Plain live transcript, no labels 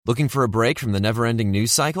Looking for a break from the never-ending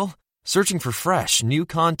news cycle? Searching for fresh, new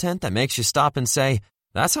content that makes you stop and say,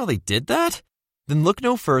 "That's how they did that?" Then look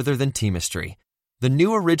no further than Teamistry, the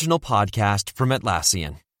new original podcast from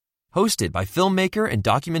Atlassian. Hosted by filmmaker and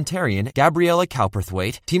documentarian Gabriella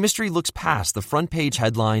Cowperthwaite, Teamistry looks past the front-page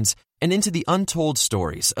headlines and into the untold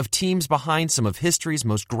stories of teams behind some of history's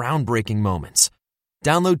most groundbreaking moments.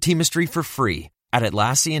 Download Teamistry for free at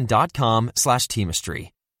Atlassian.com/Teamistry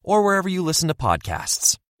or wherever you listen to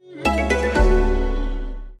podcasts.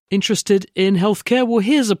 Interested in healthcare? Well,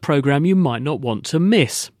 here's a programme you might not want to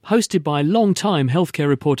miss. Hosted by long-time healthcare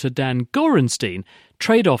reporter Dan Gorenstein,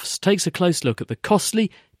 Trade-Offs takes a close look at the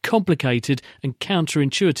costly, complicated and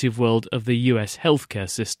counterintuitive world of the US healthcare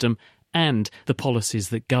system and the policies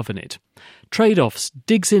that govern it. Trade-Offs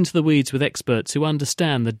digs into the weeds with experts who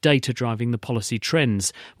understand the data driving the policy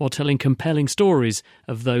trends while telling compelling stories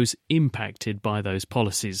of those impacted by those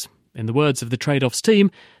policies. In the words of the Trade-Offs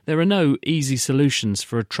team, there are no easy solutions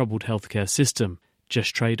for a troubled healthcare system,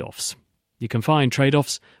 just trade-offs. You can find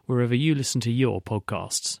Trade-Offs wherever you listen to your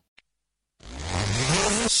podcasts.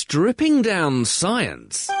 Stripping down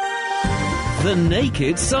science. The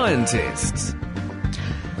Naked Scientists.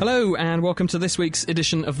 Hello and welcome to this week's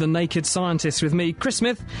edition of The Naked Scientists with me, Chris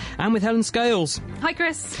Smith, and with Helen Scales. Hi,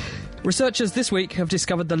 Chris. Researchers this week have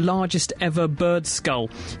discovered the largest ever bird skull.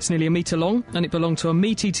 It's nearly 1 metre long and it belonged to a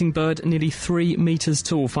meat-eating bird nearly 3 metres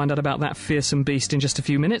tall. Find out about that fearsome beast in just a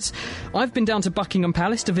few minutes. I've been down to Buckingham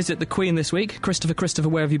Palace to visit the Queen this week. Christopher,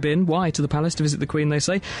 where have you been? Why to the palace to visit the Queen, they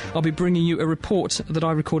say? I'll be bringing you a report that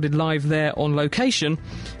I recorded live there on location,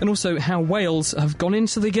 and also how whales have gone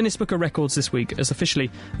into the Guinness Book of Records this week as officially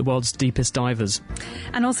the world's deepest divers.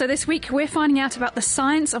 And also this week we're finding out about the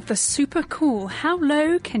science of the supercool. How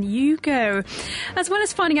low can you go? As well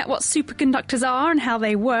as finding out what superconductors are and how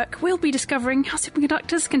they work, we'll be discovering how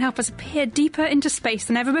superconductors can help us peer deeper into space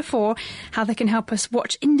than ever before, how they can help us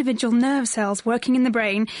watch individual nerve cells working in the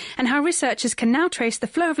brain, and how researchers can now trace the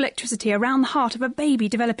flow of electricity around the heart of a baby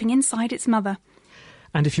developing inside its mother.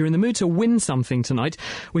 And if you're in the mood to win something tonight,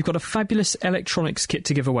 we've got a fabulous electronics kit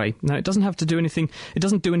to give away. Now, it doesn't do anything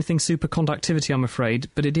superconductivity, I'm afraid,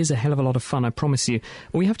 but it is a hell of a lot of fun, I promise you.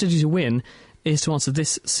 All you have to do to win is to answer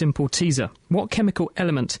this simple teaser. What chemical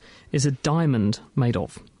element is a diamond made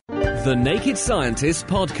of? The Naked Scientists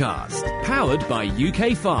podcast, powered by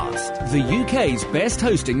UK Fast, the UK's best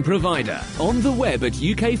hosting provider. On the web at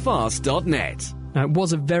ukfast.net. Now, it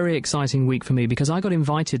was a very exciting week for me because I got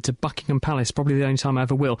invited to Buckingham Palace, probably the only time I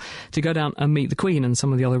ever will, to go down and meet the Queen and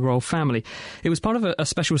some of the other royal family. It was part of a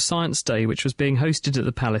special science day which was being hosted at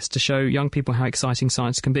the palace to show young people how exciting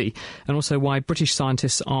science can be, and also why British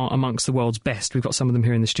scientists are amongst the world's best. We've got some of them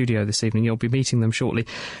here in the studio this evening. You'll be meeting them shortly.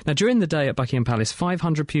 Now, during the day at Buckingham Palace,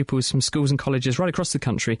 500 pupils from schools and colleges right across the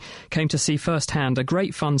country came to see firsthand a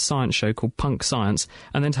great fun science show called Punk Science,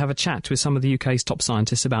 and then to have a chat with some of the UK's top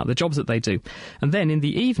scientists about the jobs that they do. And then in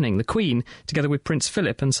the evening, the Queen, together with Prince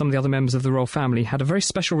Philip and some of the other members of the royal family, had a very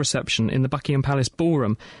special reception in the Buckingham Palace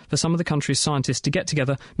ballroom for some of the country's scientists to get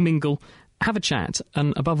together, mingle, have a chat,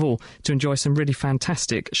 and above all, to enjoy some really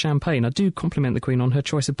fantastic champagne. I do compliment the Queen on her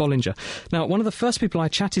choice of Bollinger. Now, one of the first people I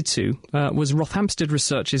chatted to was Rothamsted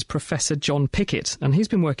Research's Professor John Pickett, and he's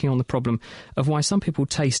been working on the problem of why some people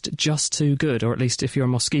taste just too good, or at least if you're a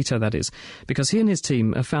mosquito, that is, because he and his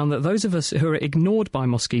team have found that those of us who are ignored by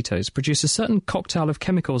mosquitoes produce a certain cocktail of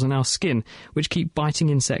chemicals in our skin which keep biting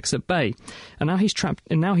insects at bay. And now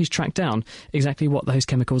he's tracked down exactly what those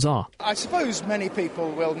chemicals are. I suppose many people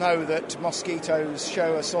will know that mosquitoes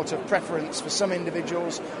show a sort of preference for some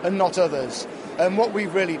individuals and not others. And what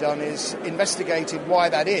we've really done is investigated why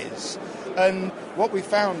that is. And what we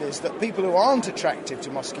found is that people who aren't attractive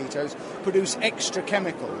to mosquitoes produce extra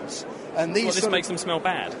chemicals. And these this makes them smell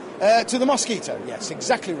bad? To the mosquito, yes,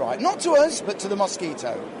 exactly right. Not to us, but to the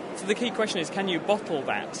mosquito. So the key question is, can you bottle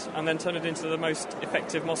that and then turn it into the most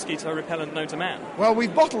effective mosquito repellent known to man? Well,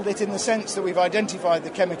 we've bottled it in the sense that we've identified the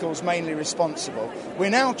chemicals mainly responsible. We're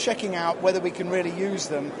now checking out whether we can really use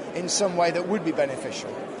them in some way that would be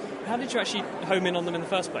beneficial. How did you actually home in on them in the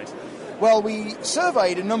first place? Well, we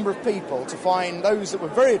surveyed a number of people to find those that were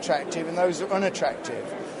very attractive and those that were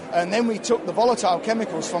unattractive. And then we took the volatile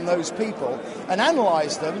chemicals from those people and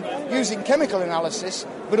analysed them using chemical analysis,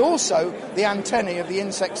 but also the antennae of the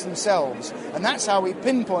insects themselves. And that's how we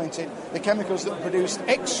pinpointed the chemicals that were produced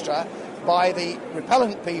extra by the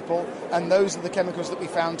repellent people, and those are the chemicals that we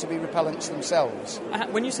found to be repellents themselves.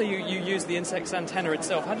 When you say you use the insect's antenna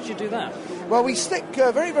itself, how did you do that? Well, we stick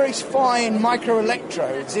very, very fine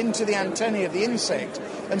microelectrodes into the antennae of the insect,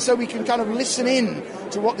 and so we can kind of listen in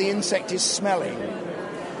to what the insect is smelling.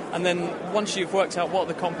 And then once you've worked out what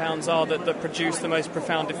the compounds are that produce the most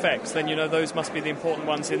profound effects, then you know those must be the important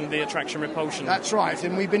ones in the attraction-repulsion. That's right,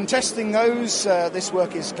 and we've been testing those. This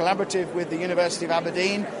work is collaborative with the University of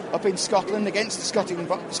Aberdeen up in Scotland against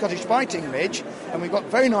the Scottish biting midge, and we've got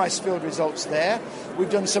very nice field results there. We've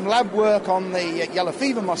done some lab work on the yellow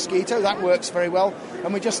fever mosquito. That works very well,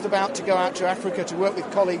 and we're just about to go out to Africa to work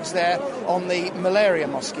with colleagues there on the malaria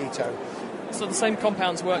mosquito. So the same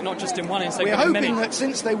compounds work not just in one insect, We're but in hoping that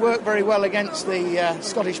since they work very well against the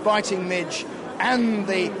Scottish biting midge and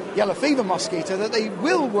the yellow fever mosquito, that they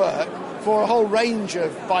will work for a whole range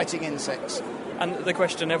of biting insects. And the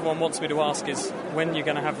question everyone wants me to ask is, when are you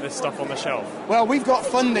going to have this stuff on the shelf? Well, we've got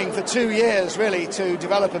funding for 2 years, really, to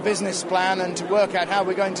develop a business plan and to work out how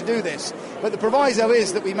we're going to do this. But the proviso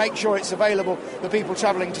is that we make sure it's available for people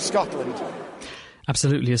travelling to Scotland.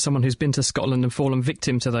 Absolutely. As someone who's been to Scotland and fallen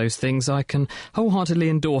victim to those things, I can wholeheartedly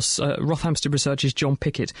endorse Rothamsted Research's John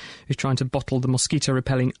Pickett, who's trying to bottle the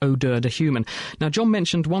mosquito-repelling odour de human. Now, John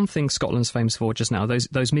mentioned one thing Scotland's famous for just now,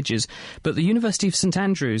 those midges, but the University of St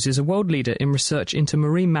Andrews is a world leader in research into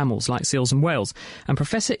marine mammals like seals and whales, and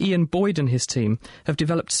Professor Ian Boyd and his team have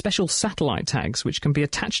developed special satellite tags which can be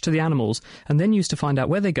attached to the animals and then used to find out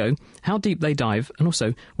where they go, how deep they dive, and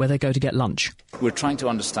also where they go to get lunch. We're trying to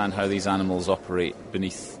understand how these animals operate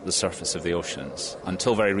beneath the surface of the oceans.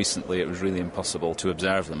 Until very recently, it was really impossible to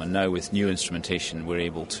observe them, and now with new instrumentation, we're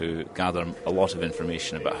able to gather a lot of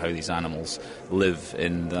information about how these animals live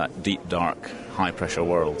in that deep, dark, high-pressure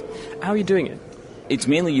world. How are you doing it? It's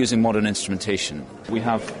mainly using modern instrumentation. We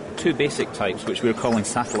have two basic types, which we're calling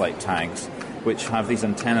satellite tags, which have these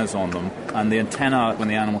antennas on them, and the antenna, when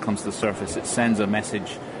the animal comes to the surface, it sends a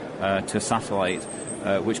message to a satellite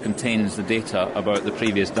which contains the data about the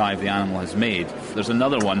previous dive the animal has made. There's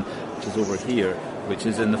another one, which is over here, which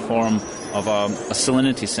is in the form of a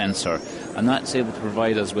salinity sensor, and that's able to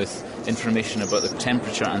provide us with information about the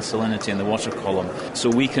temperature and salinity in the water column. So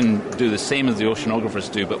we can do the same as the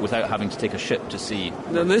oceanographers do, but without having to take a ship to sea.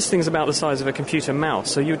 Now, this thing's about the size of a computer mouse,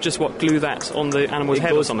 so you just, glue that on the animal's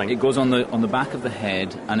head or something? It goes on the back of the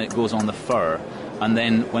head, and it goes on the fur, and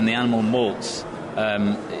then when the animal molts,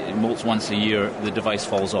 it molts once a year, the device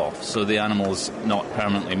falls off, so the animal's not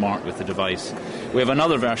permanently marked with the device. We have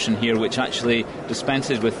another version here which actually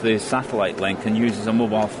dispenses with the satellite link and uses a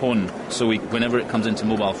mobile phone, so whenever it comes into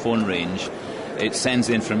mobile phone range, it sends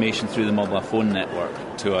the information through the mobile phone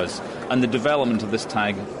network to us. And the development of this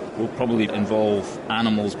tag will probably involve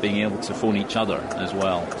animals being able to phone each other as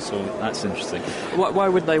well, so that's interesting. Why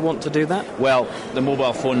would they want to do that? Well, the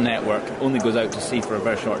mobile phone network only goes out to sea for a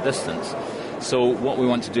very short distance. So what we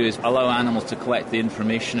want to do is allow animals to collect the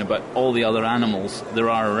information about all the other animals there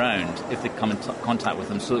are around if they come in contact with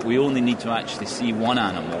them, so that we only need to actually see one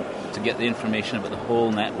animal to get the information about the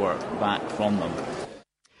whole network back from them.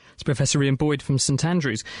 It's Professor Ian Boyd from St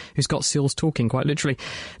Andrews, who's got seals talking, quite literally.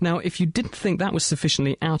 Now, if you didn't think that was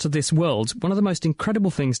sufficiently out of this world, one of the most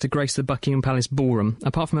incredible things to grace the Buckingham Palace ballroom,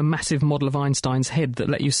 apart from a massive model of Einstein's head that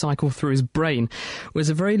let you cycle through his brain, was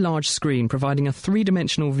a very large screen providing a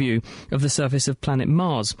three-dimensional view of the surface of planet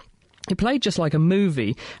Mars. It played just like a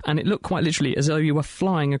movie, and it looked quite literally as though you were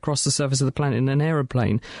flying across the surface of the planet in an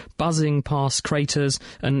aeroplane, buzzing past craters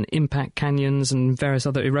and impact canyons and various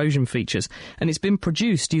other erosion features. And it's been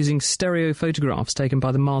produced using stereo photographs taken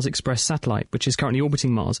by the Mars Express satellite, which is currently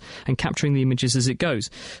orbiting Mars, and capturing the images as it goes.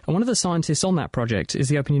 And one of the scientists on that project is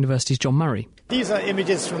the Open University's John Murray. These are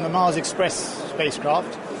images from the Mars Express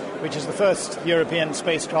spacecraft, which is the first European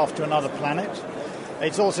spacecraft to another planet.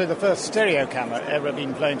 It's also the first stereo camera ever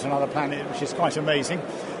been flown to another planet, which is quite amazing.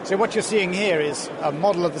 So what you're seeing here is a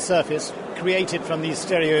model of the surface created from these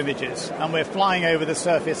stereo images, and we're flying over the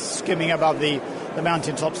surface, skimming above the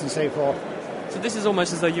mountaintops and so forth. So this is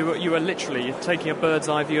almost as though you were literally taking a bird's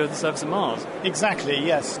eye view of the surface of Mars. Exactly,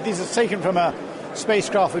 yes. This is taken from a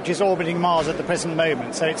spacecraft which is orbiting Mars at the present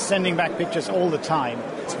moment, so it's sending back pictures all the time.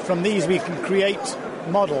 So from these we can create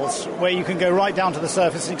models where you can go right down to the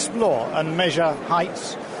surface and explore and measure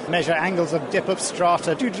heights, measure angles of dip of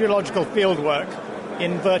strata, do geological field work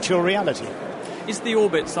in virtual reality. Is the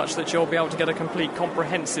orbit such that you'll be able to get a complete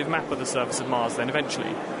comprehensive map of the surface of Mars then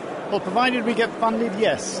eventually? Well, provided we get funded,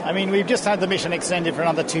 yes. I mean, we've just had the mission extended for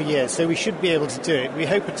another 2 years, so we should be able to do it. We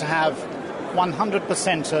hope to have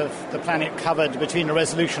 100% of the planet covered between a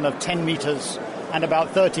resolution of 10 metres and about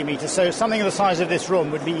 30 metres, so something the size of this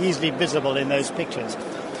room would be easily visible in those pictures.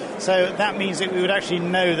 So that means that we would actually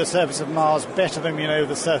know the surface of Mars better than we know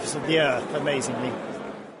the surface of the Earth, amazingly.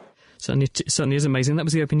 certainly is amazing. That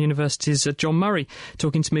was the Open University's John Murray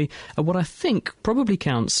talking to me at what I think probably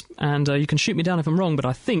counts, and you can shoot me down if I'm wrong, but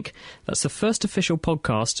I think that's the first official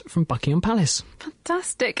podcast from Buckingham Palace.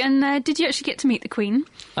 Fantastic. And did you actually get to meet the Queen?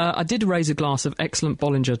 I did raise a glass of excellent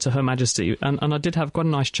Bollinger to Her Majesty, and I did have quite a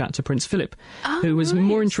nice chat to Prince Philip, who was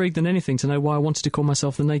more intrigued than anything to know why I wanted to call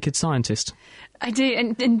myself the Naked Scientist. I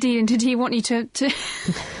do, indeed. And did he want you to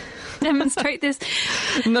demonstrate this?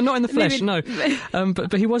 No, not in the flesh, no.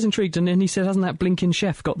 But he was intrigued, and then he said, hasn't that blinking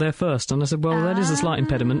chef got there first? And I said, well, that is a slight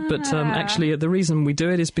impediment, but actually the reason we do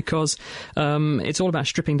it is because it's all about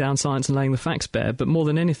stripping down science and laying the facts bare, but more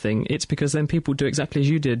than anything, it's because then people do exactly as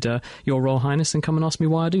you did, Your Royal Highness, and come and ask me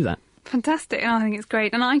why I do that. Fantastic. I think it's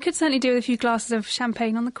great. And I could certainly do with a few glasses of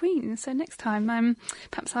champagne on the Queen, so next time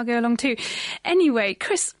perhaps I'll go along too. Anyway,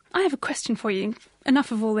 Chris, I have a question for you.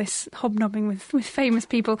 Enough of all this hobnobbing with famous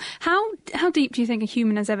people. How deep do you think a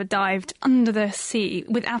human has ever dived under the sea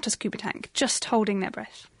without a scuba tank, just holding their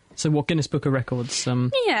breath? So what, Guinness Book of Records?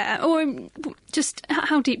 Yeah, or just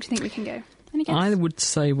how deep do you think we can go? Any guess? I would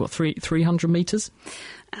say, 300 metres?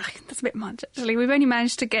 That's a bit much, actually. We've only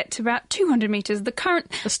managed to get to about 200 metres. The current...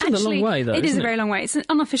 That's still a long way, though, It is isn't a very long way. It's an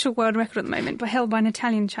unofficial world record at the moment, but held by an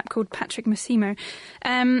Italian chap called Patrick Massimo.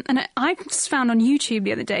 And I just found on YouTube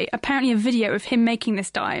the other day, apparently a video of him making this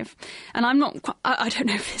dive. And I don't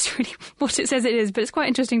know if it's really what it says it is, but it's quite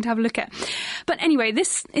interesting to have a look at. But anyway,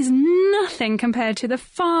 this is nothing compared to the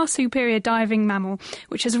far superior diving mammal,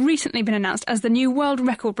 which has recently been announced as the new world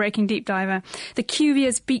record-breaking deep diver. The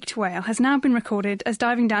Cuvier's beaked whale has now been recorded as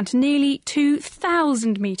diving down to nearly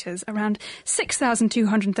 2,000 metres, around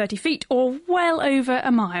 6,230 feet, or well over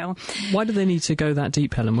a mile. Why do they need to go that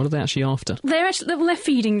deep, Helen? What are they actually after? They're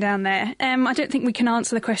feeding down there. I don't think we can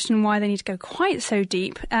answer the question why they need to go quite so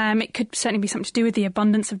deep. It could certainly be something to do with the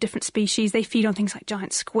abundance of different species. They feed on things like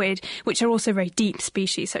giant squid, which are also very deep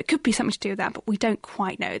species, so it could be something to do with that, but we don't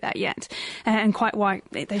quite know that yet, and quite why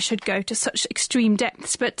they should go to such extreme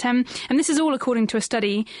depths. But and this is all according to a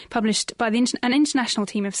study published by an international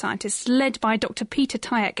team of scientists led by Dr. Peter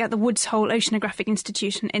Tyek at the Woods Hole Oceanographic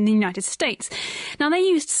Institution in the United States. Now, they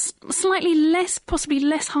used slightly less, possibly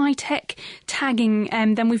less high-tech tagging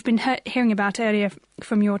than we've been hearing about earlier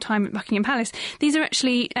from your time at Buckingham Palace. These are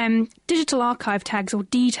actually digital archive tags, or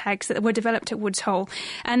D tags, that were developed at Woods Hole,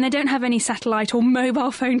 and they don't have any satellite or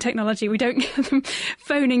mobile phone technology. We don't get them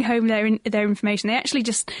phoning home their information. They actually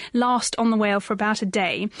just last on the whale for about a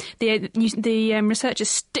day. The researchers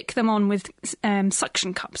stick them on with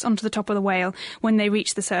suction cups onto the top of the whale when they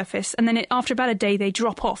reach the surface, and then after about a day they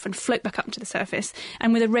drop off and float back up to the surface,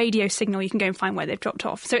 and with a radio signal you can go and find where they've dropped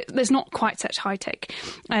off. So there's not quite such high-tech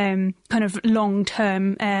kind of long-term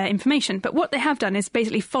information. But what they have done is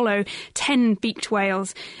basically follow 10 beaked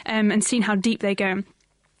whales and seen how deep they go.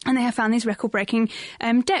 And they have found these record-breaking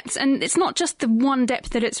depths. And it's not just the one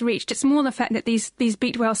depth that it's reached. It's more the fact that these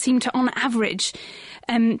beaked whales seem to, on average,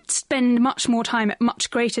 spend much more time at much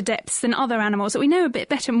greater depths than other animals that we know a bit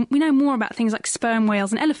better. We know more about things like sperm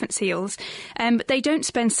whales and elephant seals, but they don't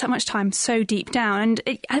spend so much time so deep down. And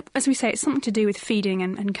as we say, it's something to do with feeding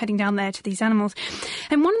and cutting down there to these animals.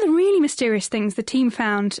 And one of the really mysterious things the team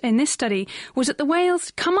found in this study was that the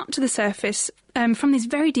whales come up to the surface from these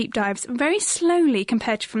very deep dives very slowly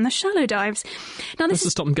compared to from the shallow dives. Now, this is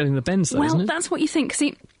to stop them getting the bends, though, isn't it? Well, that's what you think.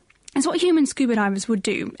 See, it's what human scuba divers would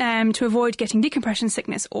do to avoid getting decompression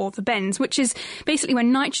sickness or the bends, which is basically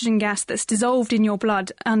when nitrogen gas that's dissolved in your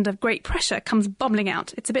blood under great pressure comes bubbling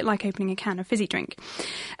out. It's a bit like opening a can of fizzy drink.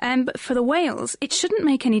 But for the whales, it shouldn't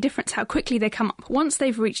make any difference how quickly they come up once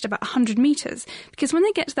they've reached about 100 metres, because when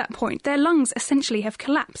they get to that point, their lungs essentially have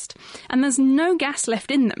collapsed, and there's no gas left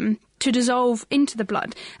in them to dissolve into the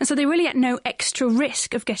blood, and so they really at no extra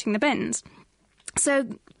risk of getting the bends. So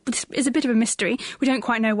this is a bit of a mystery. We don't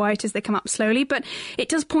quite know why it is they come up slowly, but it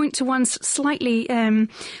does point to one slightly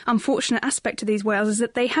unfortunate aspect of these whales, is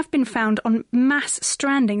that they have been found on mass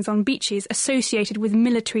strandings on beaches associated with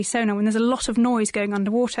military sonar when there's a lot of noise going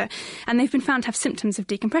underwater, and they've been found to have symptoms of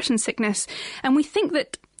decompression sickness. And we think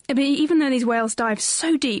that even though these whales dive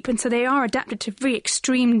so deep, and so they are adapted to very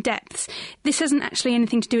extreme depths, this isn't actually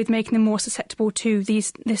anything to do with making them more susceptible to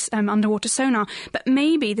this underwater sonar, but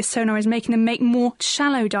maybe the sonar is making them make more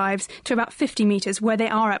shallow dives to about 50 metres, where they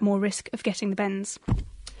are at more risk of getting the bends.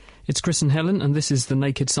 It's Chris and Helen, and this is The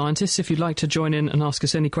Naked Scientists. If you'd like to join in and ask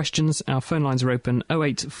us any questions, our phone lines are open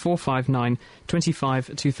 08459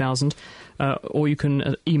 25 2000, or you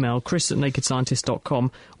can email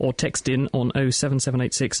chris@nakedscientist.com or text in on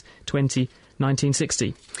 07786 20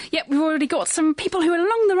 1960. Yep, we've already got some people who are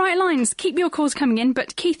along the right lines. Keep your calls coming in,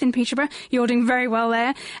 but Keith in Peterborough, you're doing very well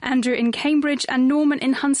there. Andrew in Cambridge and Norman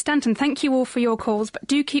in Hunstanton. Thank you all for your calls, but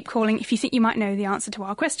do keep calling if you think you might know the answer to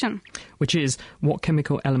our question. Which is, what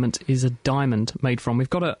chemical element is a diamond made from? We've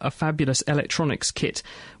got a fabulous electronics kit,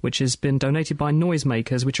 which has been donated by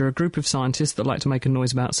Noisemakers, which are a group of scientists that like to make a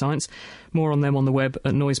noise about science. More on them on the web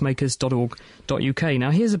at noisemakers.org.uk.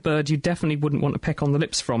 Now, here's a bird you definitely wouldn't want to peck on the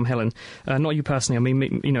lips from, Helen. Not you personally, I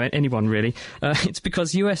mean, anyone really. It's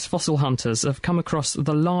because US fossil hunters have come across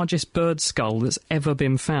the largest bird skull that's ever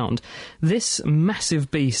been found. This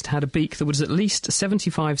massive beast had a beak that was at least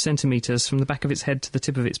 75 centimetres from the back of its head to the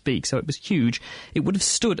tip of its beak, so it was huge. It would have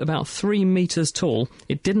stood about 3 metres tall.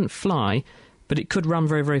 It didn't fly, but it could run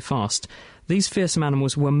very, very fast. These fearsome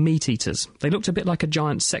animals were meat-eaters. They looked a bit like a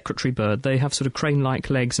giant secretary bird. They have sort of crane-like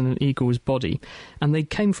legs and an eagle's body. And they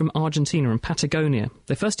came from Argentina and Patagonia.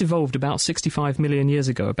 They first evolved about 65 million years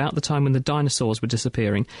ago, about the time when the dinosaurs were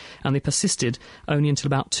disappearing. And they persisted only until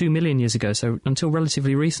about 2 million years ago, so until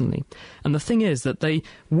relatively recently. And the thing is that they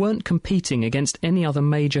weren't competing against any other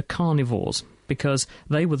major carnivores, because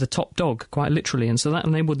they were the top dog, quite literally, and so that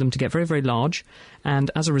enabled them to get very, very large, and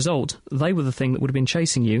as a result, they were the thing that would have been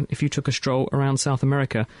chasing you if you took a stroll around South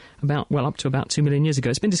America up to about 2 million years ago.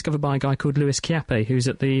 It's been discovered by a guy called Louis Chiappe, who's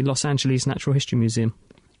at the Los Angeles Natural History Museum.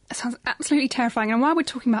 That sounds absolutely terrifying. And while we're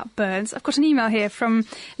talking about birds, I've got an email here from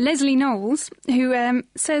Leslie Knowles, who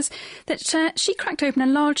says that she cracked open a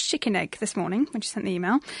large chicken egg this morning when she sent the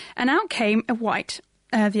email, and out came the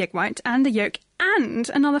egg white, and the yolk, and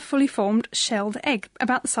another fully formed shelled egg,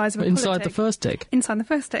 about the size of a inside pullet the egg. first egg? Inside the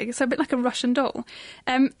first egg, so a bit like a Russian doll.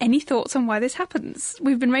 Any thoughts on why this happens?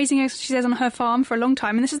 We've been raising eggs, she says, on her farm for a long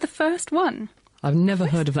time, and this is the first one. I've never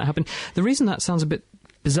heard of that happen. The reason that sounds a bit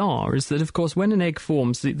bizarre is that, of course, when an egg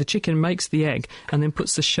forms, the chicken makes the egg and then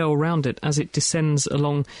puts the shell around it as it descends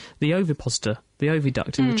along the ovipositor, the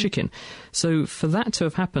oviduct in the chicken. So for that to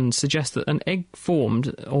have happened suggests that an egg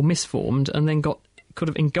formed or misformed and then got kind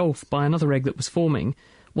of engulfed by another egg that was forming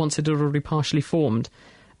once it had already partially formed.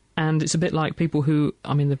 And it's a bit like people who,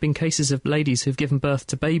 I mean, there have been cases of ladies who've given birth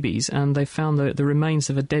to babies and they've found the remains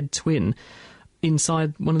of a dead twin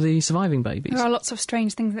inside one of the surviving babies. There are lots of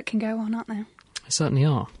strange things that can go on, aren't there? There certainly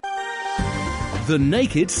are. The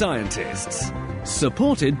Naked Scientists,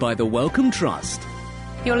 supported by the Wellcome Trust.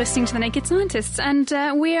 You're listening to The Naked Scientists, and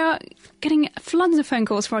we are getting floods of phone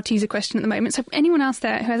calls for our teaser question at the moment. So anyone else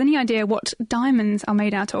there who has any idea what diamonds are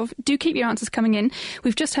made out of, do keep your answers coming in.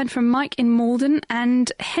 We've just heard from Mike in Malden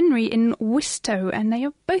and Henry in Wistow, and they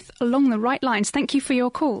are both along the right lines. Thank you for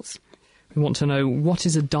your calls. We want to know, what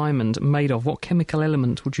is a diamond made of? What chemical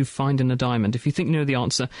element would you find in a diamond? If you think you know the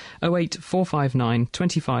answer, 08459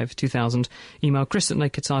 25 2000, email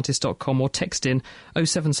chris@nakedscientist.com or text in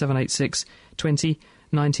 07786 20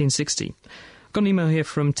 1960. Got an email here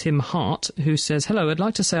from Tim Hart, who says, hello, I'd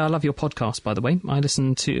like to say I love your podcast, by the way. I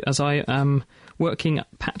listen to as I am working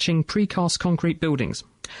patching precast concrete buildings.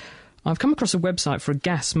 I've come across a website for a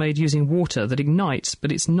gas made using water that ignites,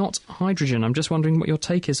 but it's not hydrogen. I'm just wondering what your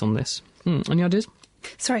take is on this. Any ideas?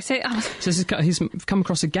 Sorry, say it. So he's come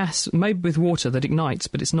across a gas made with water that ignites,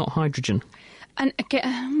 but it's not hydrogen. And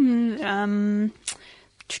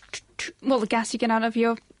well, the gas you get out of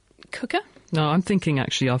your cooker? No, I think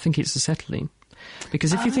it's acetylene.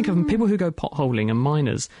 Because if you think of people who go potholing and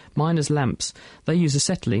miners' lamps, they use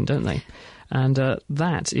acetylene, don't they? And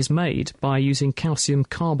that is made by using calcium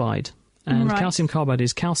carbide. And calcium carbide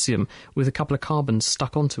is calcium with a couple of carbons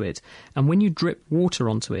stuck onto it. And when you drip water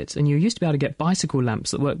onto it, and you used to be able to get bicycle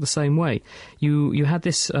lamps that work the same way, you had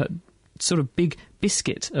this sort of big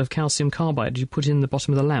biscuit of calcium carbide you put in the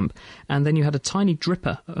bottom of the lamp, and then you had a tiny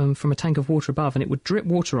dripper from a tank of water above, and it would drip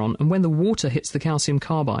water on, and when the water hits the calcium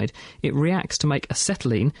carbide, it reacts to make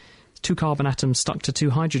acetylene, 2 carbon atoms stuck to 2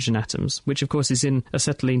 hydrogen atoms, which of course is in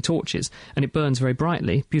acetylene torches, and it burns very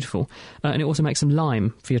brightly, beautiful, and it also makes some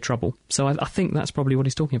lime for your trouble. So I think that's probably what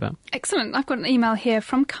he's talking about. Excellent. I've got an email here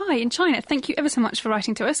from Kai in China. Thank you ever so much for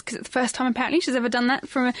writing to us, because it's the first time apparently she's ever done that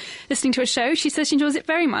from listening to a show. She says she enjoys it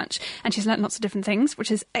very much, and she's learnt lots of different things, which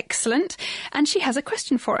is excellent, and she has a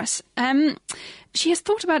question for us. She has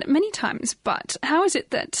thought about it many times, but how is it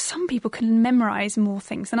that some people can memorise more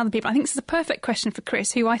things than other people? I think this is a perfect question for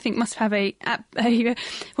Chris, who I think must have a what do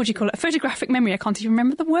you call it, a photographic memory. I can't even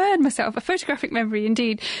remember the word myself. A photographic memory,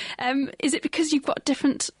 indeed. Is it because you've got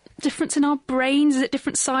different difference in our brains? Is it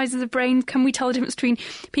different sizes of brains? Can we tell the difference between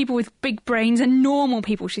people with big brains and normal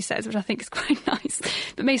people, she says, which I think is quite nice.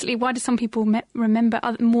 But basically, why do some people remember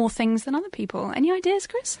more things than other people? Any ideas,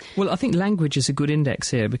 Chris? Well, I think language is a good index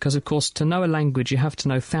here because, of course, to know a language, you have to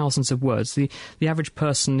know thousands of words. The average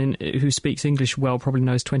person who speaks English well probably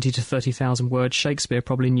knows 20 to 30,000 words. Shakespeare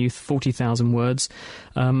probably knew 40,000 words.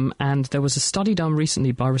 And there was a study done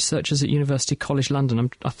recently by researchers at University College London.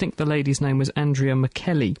 I think the lady's name was Andrea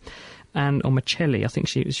Michelli. Or Michelli, I think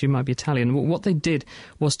she might be Italian. What they did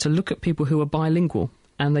was to look at people who were bilingual,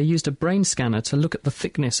 and they used a brain scanner to look at the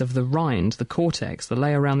thickness of the rind, the cortex, the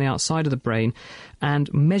layer around the outside of the brain,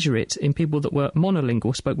 and measure it in people that were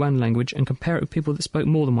monolingual, spoke one language, and compare it with people that spoke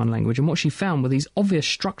more than one language. And what she found were these obvious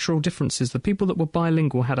structural differences. The people that were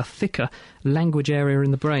bilingual had a thicker language area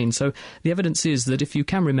in the brain. So the evidence is that if you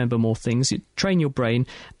can remember more things, you train your brain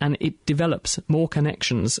and it develops more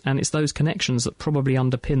connections, and it's those connections that probably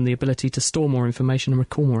underpin the ability to store more information and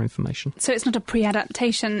recall more information. So it's not a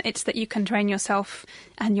pre-adaptation, it's that you can train yourself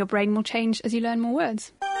and your brain will change as you learn more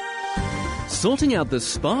words. Sorting out the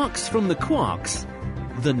sparks from the quarks.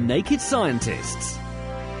 The Naked Scientists.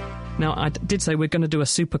 Now, I did say we're going to do a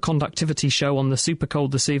superconductivity show on the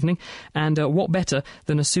Supercold this evening, and what better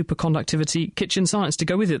than a superconductivity kitchen science to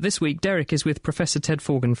go with it? This week, Derek is with Professor Ted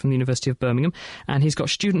Forgan from the University of Birmingham, and he's got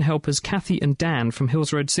student helpers Kathy and Dan from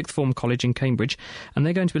Hills Road Sixth Form College in Cambridge, and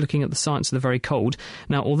they're going to be looking at the science of the very cold.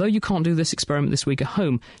 Now, although you can't do this experiment this week at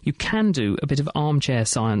home, you can do a bit of armchair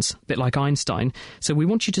science, a bit like Einstein, so we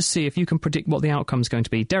want you to see if you can predict what the outcome's going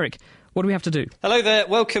to be. Derek, what do we have to do? Hello there,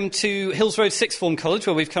 welcome to Hills Road Sixth Form College,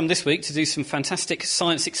 where we've come this week to do some fantastic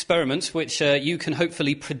science experiments which you can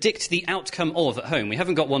hopefully predict the outcome of at home. We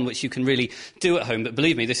haven't got one which you can really do at home, but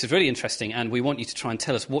believe me, this is really interesting, and we want you to try and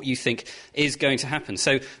tell us what you think is going to happen.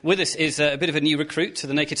 So with us is a bit of a new recruit to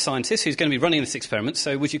the Naked Scientist who's going to be running this experiment,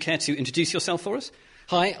 so would you care to introduce yourself for us?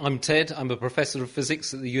 Hi, I'm Ted. I'm a professor of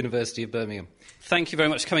physics at the University of Birmingham. Thank you very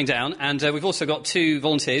much for coming down. And we've also got two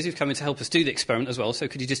volunteers who've come in to help us do the experiment as well. So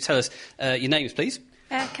could you just tell us your names, please?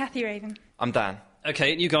 Kathy Raven. I'm Dan.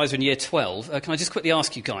 OK, you guys are in year 12. Can I just quickly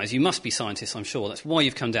ask you guys, you must be scientists, I'm sure. That's why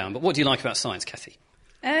you've come down. But what do you like about science, Kathy?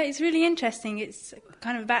 It's really interesting. It's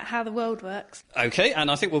kind of about how the world works. OK,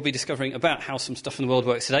 and I think we'll be discovering about how some stuff in the world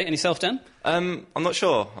works today. And yourself, Dan? I'm not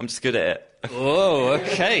sure. I'm just good at it. Oh,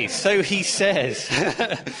 OK, so he says.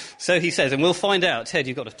 So he says, and we'll find out. Ted,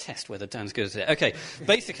 you've got to test whether Dan's good at it. OK,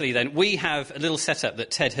 basically then, we have a little setup that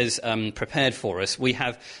Ted has prepared for us. We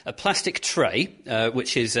have a plastic tray,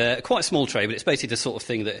 which is quite a small tray, but it's basically the sort of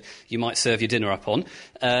thing that you might serve your dinner up on.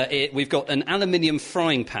 We've got an aluminium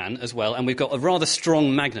frying pan as well, and we've got a rather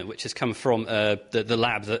strong magnet, which has come from the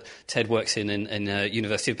lab that Ted works in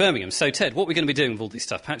University of Birmingham. So, Ted, what we're going to be doing with all this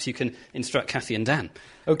stuff, perhaps you can instruct Kathy and Dan.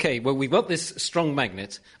 OK, well, we've got this strong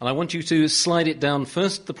magnet, and I want you to slide it down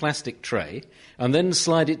first the plastic tray, and then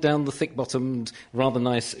slide it down the thick-bottomed, rather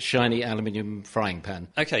nice, shiny aluminium frying pan.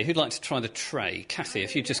 OK, who'd like to try the tray? Kathy,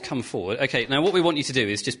 if you just come forward. OK, now what we want you to do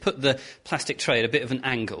is just put the plastic tray at a bit of an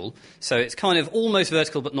angle, so it's kind of almost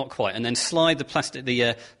vertical but not quite, and then slide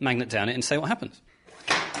the magnet down it and say what happens.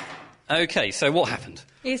 OK, so what happened?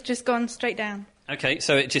 It's just gone straight down. OK,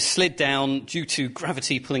 so it just slid down due to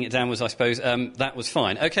gravity pulling it downwards, I suppose. That was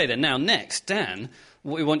fine. OK, then, now, next, Dan,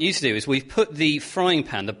 what we want you to do is we've put the frying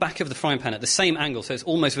pan, the back of the frying pan, at the same angle, so it's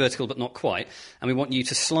almost vertical but not quite, and we want you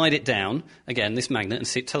to slide it down, again, this magnet,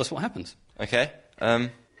 and tell us what happens. OK.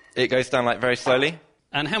 It goes down, very slowly.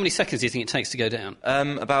 And how many seconds do you think it takes to go down?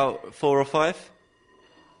 About 4 or 5.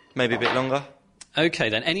 Maybe a bit longer. OK,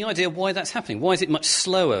 then. Any idea why that's happening? Why is it much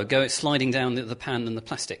slower sliding down the pan than the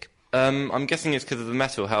plastic? I'm guessing it's because of the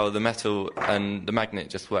metal, how the metal and the magnet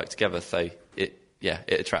just work together, so it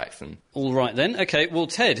attracts. All right, then. OK, well,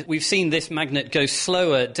 Ted, we've seen this magnet go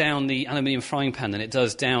slower down the aluminium frying pan than it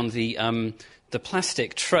does down the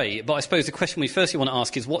plastic tray. But I suppose the question we firstly want to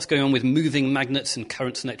ask is what's going on with moving magnets and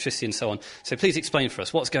currents and electricity and so on. So please explain for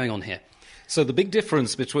us what's going on here. So the big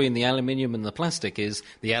difference between the aluminium and the plastic is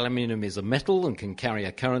the aluminium is a metal and can carry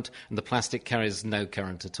a current, and the plastic carries no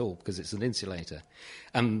current at all because it's an insulator.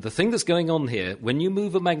 And the thing that's going on here, when you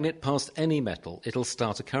move a magnet past any metal, it'll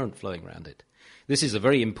start a current flowing around it. This is a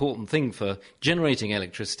very important thing for generating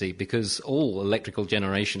electricity because all electrical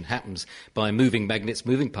generation happens by moving magnets,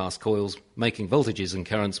 moving past coils, making voltages and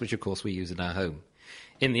currents, which of course we use in our home.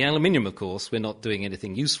 In the aluminium, of course, we're not doing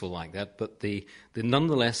anything useful like that, but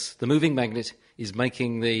nonetheless, the moving magnet is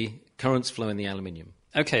making the currents flow in the aluminium.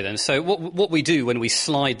 OK, then. So what we do when we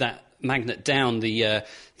slide that magnet down the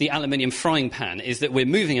aluminium frying pan is that we're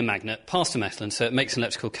moving a magnet past a metal, and so it makes an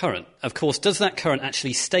electrical current. Of course, does that current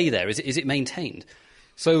actually stay there? Is it maintained?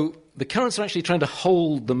 So the currents are actually trying to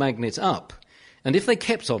hold the magnet up. And if they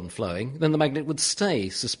kept on flowing, then the magnet would stay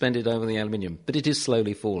suspended over the aluminium. But it is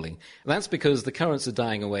slowly falling. That's because the currents are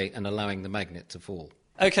dying away and allowing the magnet to fall.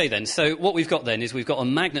 OK, then. So what we've got then is we've got a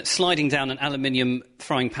magnet sliding down an aluminium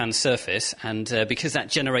frying pan surface, and because that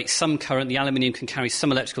generates some current, the aluminium can carry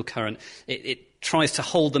some electrical current, it tries to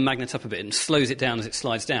hold the magnet up a bit and slows it down as it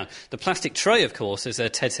slides down. The plastic tray, of course, as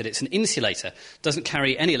Ted said, it's an insulator, doesn't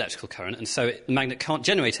carry any electrical current, and so the magnet can't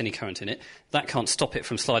generate any current in it. That can't stop it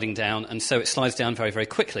from sliding down, and so it slides down very, very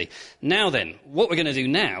quickly. Now then, what we're going to do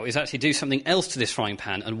now is actually do something else to this frying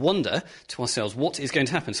pan and wonder to ourselves what is going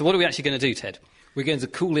to happen. So what are we actually going to do, Ted? We're going to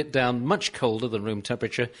cool it down much colder than room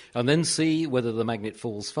temperature and then see whether the magnet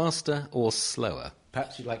falls faster or slower.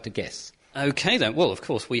 Perhaps you'd like to guess. OK, then. Well, of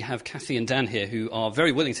course, we have Kathy and Dan here who are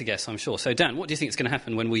very willing to guess, I'm sure. So, Dan, what do you think is going to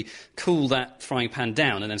happen when we cool that frying pan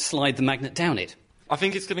down and then slide the magnet down it? I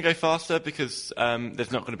think it's going to go faster because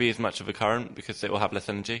there's not going to be as much of a current because it will have less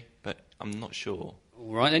energy, but I'm not sure.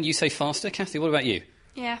 All right, then you say faster. Kathy, what about you?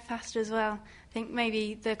 Yeah, faster as well. I think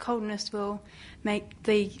maybe the coldness will make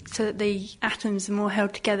so that the atoms are more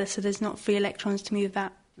held together so there's not free electrons to move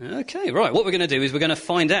about. OK, right. What we're going to do is we're going to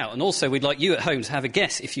find out. And also, we'd like you at home to have a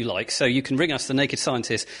guess, if you like. So you can ring us, The Naked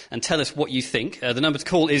Scientist, and tell us what you think. The number to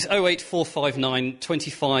call is 08459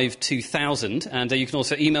 25 2000. And you can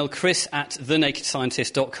also email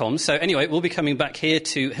chris@thenakedscientist.com. So anyway, we'll be coming back here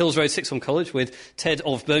to Hills Road Sixth Form College with Ted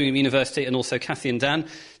of Birmingham University and also Kathy and Dan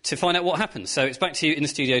to find out what happens. So it's back to you in the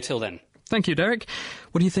studio till then. Thank you, Derek.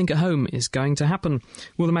 What do you think at home is going to happen?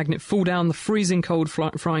 Will the magnet fall down the freezing cold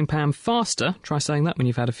frying pan faster? Try saying that when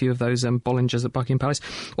you've had a few of those Bollingers at Buckingham Palace.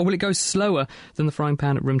 Or will it go slower than the frying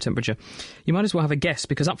pan at room temperature? You might as well have a guess,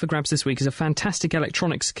 because up for grabs this week is a fantastic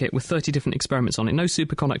electronics kit with 30 different experiments on it. No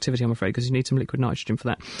superconductivity, I'm afraid, because you need some liquid nitrogen for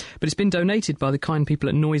that. But it's been donated by the kind people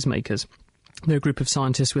at Noisemakers. They're a group of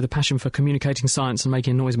scientists with a passion for communicating science and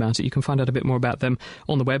making noise about it. You can find out a bit more about them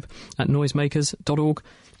on the web at noisemakers.org.uk.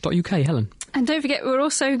 Helen. And don't forget, we're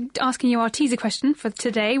also asking you our teaser question for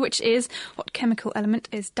today, which is, what chemical element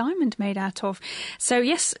is diamond made out of? So,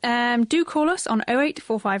 yes, do call us on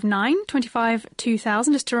 08459 25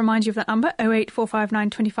 2000, just to remind you of that number, 08459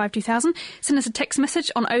 25 2000. Send us a text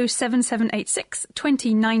message on 07786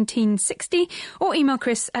 20 19 60, or email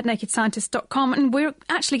chris@nakedscientist.com. And we're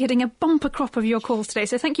actually getting a bumper crop of your calls today,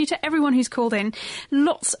 so thank you to everyone who's called in.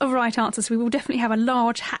 Lots of right answers. We will definitely have a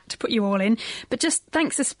large hat to put you all in. But just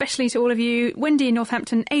thanks especially to all of you, Wendy in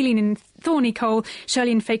Northampton, Aileen in Thorney Cole,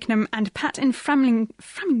 Shirley in Fakenham, and Pat in Framington.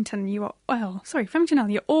 Framington, you're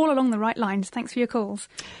all along the right lines. Thanks for your calls.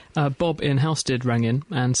 Bob in Halstead rang in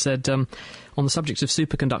and said, on the subject of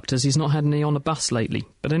superconductors, he's not had any on a bus lately.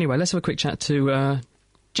 But anyway, let's have a quick chat to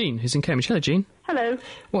Jean, who's in Cambridge. Hello, Jean. Hello.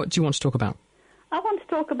 What do you want to talk about? I want to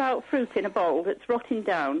talk about fruit in a bowl that's rotting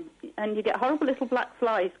down, and you get horrible little black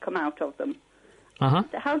flies come out of them. Uh-huh.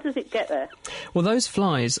 How does it get there? Well, those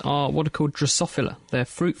flies are what are called Drosophila. They're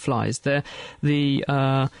fruit flies. They're the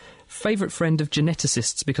favourite friend of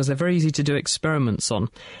geneticists because they're very easy to do experiments on.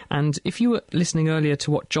 And if you were listening earlier to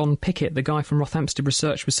what John Pickett, the guy from Rothampton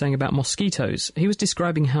Research, was saying about mosquitoes, he was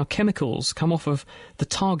describing how chemicals come off of the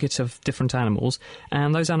target of different animals,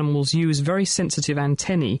 and those animals use very sensitive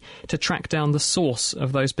antennae to track down the source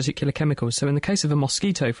of those particular chemicals. So in the case of a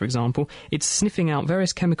mosquito, for example, it's sniffing out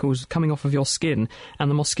various chemicals coming off of your skin, and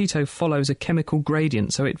the mosquito follows a chemical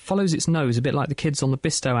gradient. So it follows its nose, a bit like the kids on the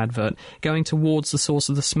Bisto advert, going towards the source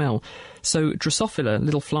of the smell. So Drosophila,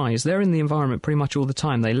 little flies, they're in the environment pretty much all the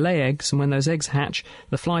time. They lay eggs, and when those eggs hatch,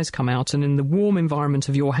 the flies come out, and in the warm environment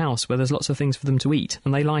of your house where there's lots of things for them to eat,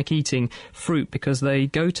 and they like eating fruit because they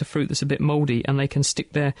go to fruit that's a bit mouldy and they can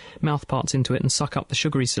stick their mouth parts into it and suck up the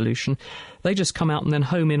sugary solution, they just come out and then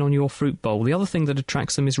home in on your fruit bowl. The other thing that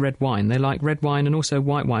attracts them is red wine. They like red wine and also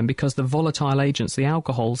white wine because the volatile agents, the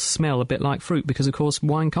alcohols, smell a bit like fruit because, of course,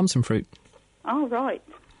 wine comes from fruit. Oh, right.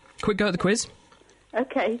 Quick go at the quiz.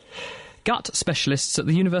 OK. Gut specialists at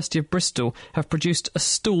the University of Bristol have produced a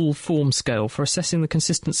stool form scale for assessing the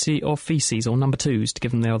consistency of faeces, or number twos, to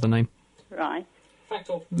give them their other name. Right. Fact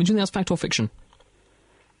or... Do you think that's fact or fiction?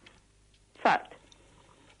 Fact.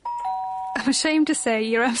 I'm ashamed to say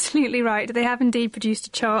you're absolutely right. They have indeed produced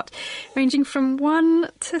a chart ranging from 1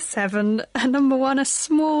 to 7. Number 1 are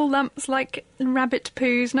small lumps like rabbit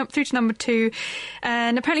poos, through to number 2.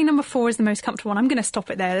 And apparently number 4 is the most comfortable one. I'm going to stop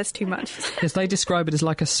it there. There's too much. Yes, they describe it as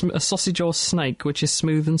like a sausage or snake, which is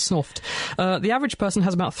smooth and soft. The average person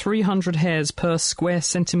has about 300 hairs per square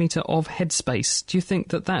centimetre of headspace. Do you think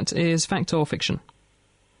that that is fact or fiction?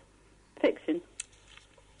 Fiction.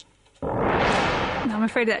 I'm I'm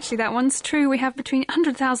afraid actually that one's true. We have between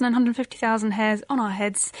 100,000 and 150,000 hairs on our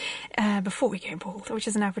heads before we go bald, which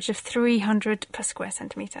is an average of 300 per square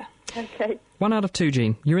centimetre. Okay. 1 out of 2,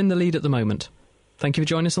 Jean. You're in the lead at the moment. Thank you for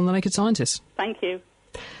joining us on The Naked Scientist. Thank you.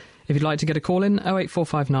 If you'd like to get a call in,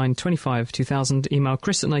 08459 25 2000, email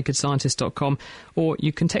chris@nakedscientist.com, or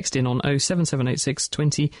you can text in on 07786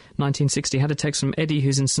 20 1960. Had a text from Eddie,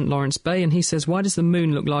 who's in St Lawrence Bay, and he says, why does the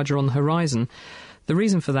moon look larger on the horizon? The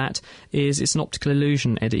reason for that is it's an optical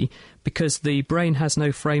illusion, Eddie, because the brain has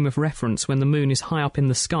no frame of reference when the moon is high up in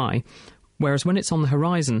the sky, whereas when it's on the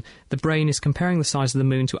horizon, the brain is comparing the size of the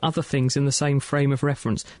moon to other things in the same frame of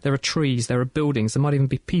reference. There are trees, there are buildings, there might even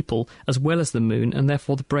be people as well as the moon, and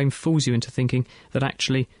therefore the brain fools you into thinking that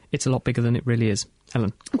actually it's a lot bigger than it really is.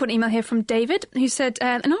 Ellen. I've got an email here from David, who said,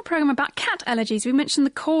 in our programme about cat allergies, we mentioned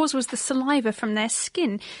the cause was the saliva from their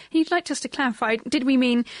skin. He'd like us to clarify, did we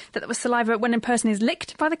mean that it was saliva when a person is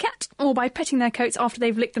licked by the cat, or by petting their coats after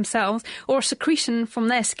they've licked themselves, or a secretion from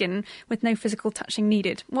their skin with no physical touching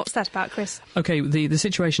needed? What's that about, Chris? OK, the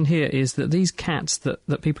situation here is that these cats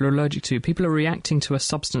that people are allergic to, people are reacting to a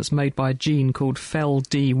substance made by a gene called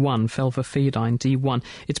FEL-D1, felvafidine D1.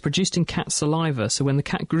 It's produced in cat saliva, so when the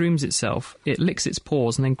cat grooms itself, it licks its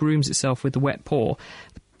paws and then grooms itself with the wet paw.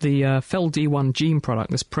 The FEL-D1 gene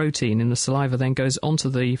product, this protein in the saliva, then goes onto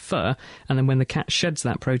the fur, and then when the cat sheds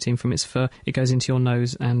that protein from its fur, it goes into your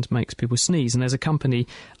nose and makes people sneeze. And there's a company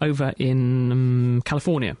over in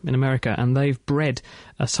California, in America, and they've bred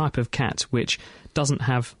a type of cat which doesn't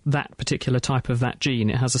have that particular type of that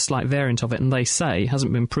gene. It has a slight variant of it, and they say,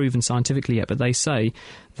 hasn't been proven scientifically yet, but they say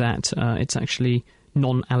that it's actually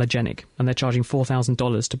non-allergenic, and they're charging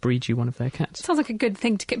 $4,000 to breed you one of their cats. Sounds like a good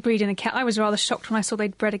thing to get breeding a cat. I was rather shocked when I saw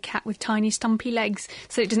they'd bred a cat with tiny stumpy legs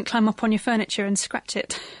so it didn't climb up on your furniture and scratch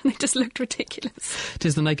it. They just looked ridiculous. It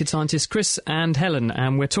is The Naked Scientist, Chris and Helen,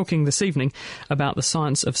 and we're talking this evening about the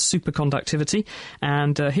science of superconductivity.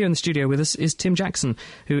 And here in the studio with us is Tim Jackson,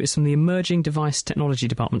 who is from the Emerging Device Technology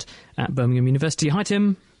Department at Birmingham University. Hi,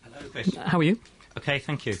 Tim. Hello, Chris. How are you? OK,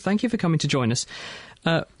 thank you. Thank you for coming to join us.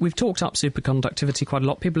 We've talked up superconductivity quite a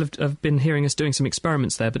lot. People have been hearing us doing some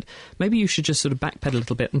experiments there, but maybe you should just sort of backpedal a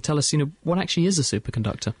little bit and tell us, what actually is a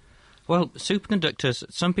superconductor? Well, superconductors,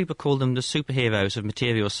 some people call them the superheroes of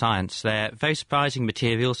material science. They're very surprising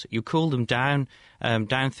materials. You cool them down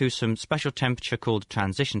through some special temperature called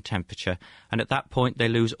transition temperature, and at that point they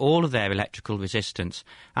lose all of their electrical resistance.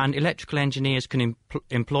 And electrical engineers can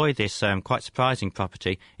employ this quite surprising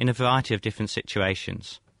property in a variety of different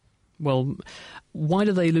situations. Well, why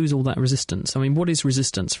do they lose all that resistance? I mean, what is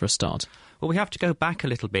resistance for a start? Well, we have to go back a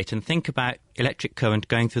little bit and think about electric current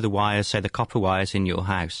going through the wires, say the copper wires in your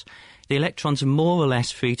house. The electrons are more or less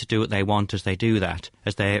free to do what they want as they do that,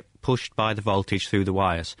 as they're pushed by the voltage through the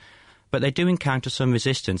wires. But they do encounter some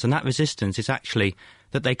resistance, and that resistance is actually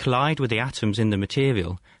that they collide with the atoms in the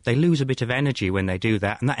material. They lose a bit of energy when they do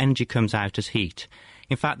that, and that energy comes out as heat.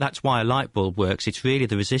 In fact, that's why a light bulb works. It's really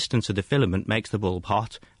the resistance of the filament makes the bulb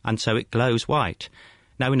hot, and so it glows white.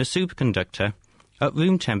 Now, in a superconductor, at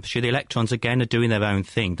room temperature, the electrons again are doing their own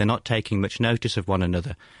thing. They're not taking much notice of one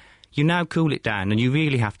another. You now cool it down, and you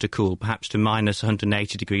really have to cool, perhaps to minus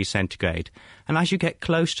 180 degrees centigrade. And as you get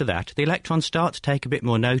close to that, the electrons start to take a bit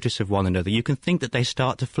more notice of one another. You can think that they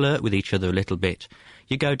start to flirt with each other a little bit.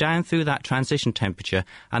 You go down through that transition temperature,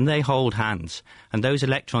 and they hold hands. And those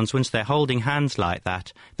electrons, once they're holding hands like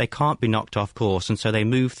that, they can't be knocked off course, and so they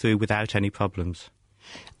move through without any problems.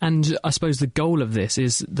 And I suppose the goal of this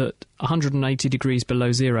is that 180 degrees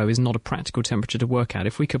below zero is not a practical temperature to work at.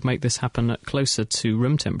 If we could make this happen at closer to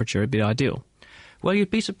room temperature, it'd be ideal. Well, you'd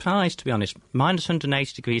be surprised, to be honest. Minus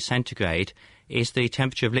 180 degrees centigrade is the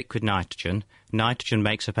temperature of liquid nitrogen. Nitrogen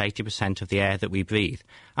makes up 80% of the air that we breathe.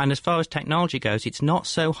 And as far as technology goes, it's not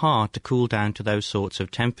so hard to cool down to those sorts of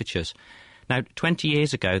temperatures. Now, 20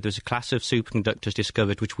 years ago, there was a class of superconductors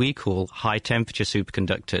discovered which we call high-temperature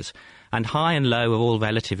superconductors. And high and low are all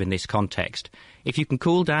relative in this context. If you can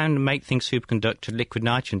cool down and make things superconduct to liquid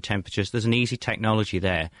nitrogen temperatures, there's an easy technology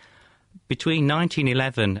there. Between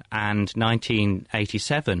 1911 and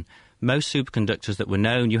 1987, most superconductors that were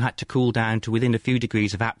known, you had to cool down to within a few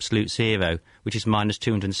degrees of absolute zero, which is minus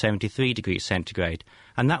 273 degrees centigrade.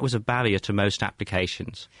 And that was a barrier to most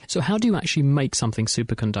applications. So how do you actually make something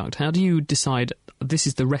superconduct? How do you decide, this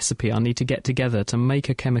is the recipe I need to get together to make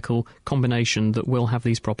a chemical combination that will have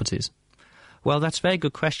these properties? Well, that's a very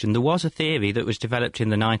good question. There was a theory that was developed in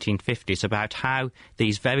the 1950s about how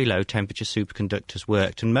these very low-temperature superconductors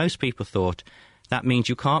worked, and most people thought that means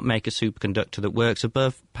you can't make a superconductor that works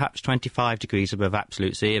above perhaps 25 degrees above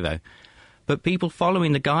absolute zero. But people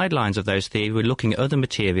following the guidelines of those theories were looking at other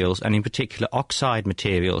materials, and in particular oxide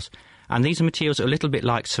materials, And these are materials that are a little bit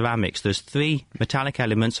like ceramics. There's 3 metallic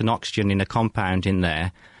elements and oxygen in a compound in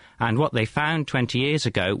there. And what they found 20 years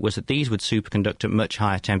ago was that these would superconduct at much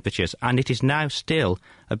higher temperatures. And it is now still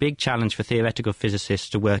a big challenge for theoretical physicists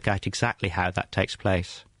to work out exactly how that takes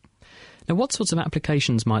place. Now, what sorts of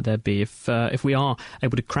applications might there be if we are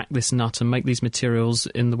able to crack this nut and make these materials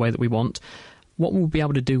in the way that we want? What will we be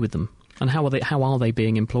able to do with them? And how are they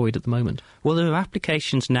being employed at the moment? Well, there are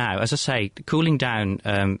applications now. As I say, cooling down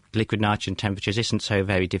liquid nitrogen temperatures isn't so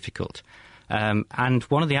very difficult. And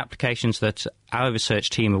one of the applications that our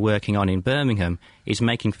research team are working on in Birmingham is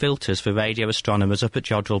making filters for radio astronomers up at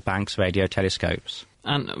Jodrell Banks radio telescopes.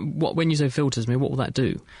 And when you say filters, what will that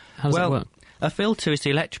do? How does it work? A filter is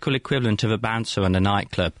the electrical equivalent of a bouncer in a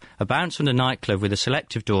nightclub. A bouncer in a nightclub with a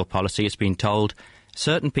selective door policy has been told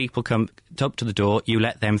certain people come up to the door, you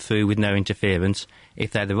let them through with no interference.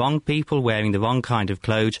 If they're the wrong people wearing the wrong kind of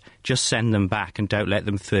clothes, just send them back and don't let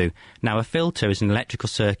them through. Now, a filter is an electrical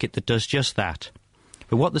circuit that does just that.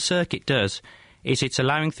 But what the circuit does is it's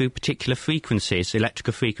allowing through particular frequencies,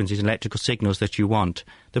 electrical signals that you want.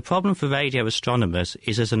 The problem for radio astronomers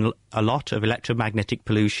is there's a lot of electromagnetic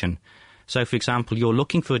pollution. So, for example, you're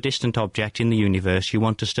looking for a distant object in the universe, you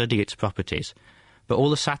want to study its properties. But all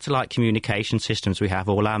the satellite communication systems we have,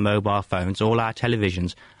 all our mobile phones, all our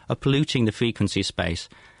televisions, are polluting the frequency space.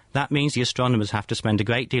 That means the astronomers have to spend a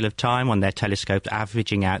great deal of time on their telescopes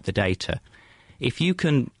averaging out the data. If you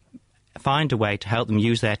can find a way to help them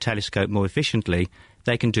use their telescope more efficiently,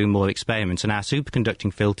 they can do more experiments. And our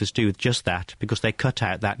superconducting filters do just that, because they cut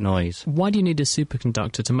out that noise. Why do you need a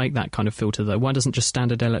superconductor to make that kind of filter, though? Why doesn't just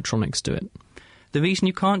standard electronics do it? The reason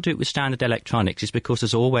you can't do it with standard electronics is because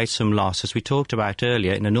there's always some loss. As we talked about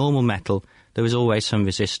earlier, in a normal metal, there is always some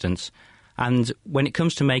resistance. And when it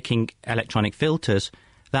comes to making electronic filters,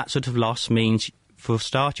 that sort of loss means, for a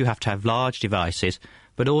start, you have to have large devices,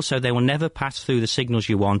 but also they will never pass through the signals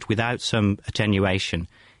you want without some attenuation.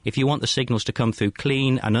 If you want the signals to come through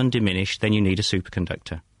clean and undiminished, then you need a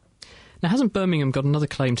superconductor. Now, hasn't Birmingham got another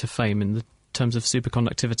claim to fame in the terms of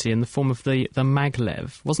superconductivity in the form of the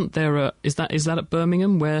maglev? Wasn't there is that at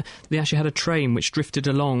Birmingham, where they actually had a train which drifted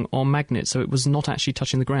along on magnets, so it was not actually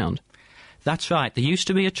touching the ground? That's right. There used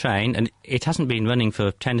to be a train, and it hasn't been running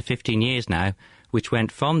for 10 to 15 years now, which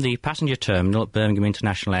went from the passenger terminal at Birmingham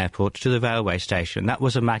International Airport to the railway station. That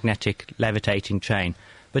was a magnetic levitating train,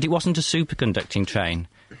 but it wasn't a superconducting train.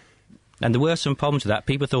 And there were some problems with that.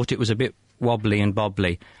 People thought it was a bit wobbly and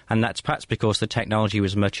bobbly, and that's perhaps because the technology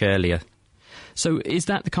was much earlier. So is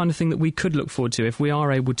that the kind of thing that we could look forward to if we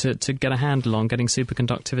are able to get a handle on getting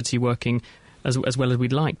superconductivity working as well as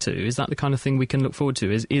we'd like to? Is that the kind of thing we can look forward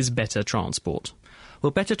to, is better transport?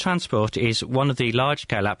 Well, better transport is one of the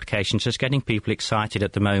large-scale applications that's getting people excited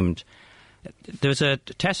at the moment. There's a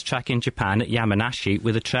test track in Japan at Yamanashi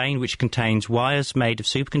with a train which contains wires made of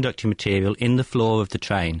superconducting material in the floor of the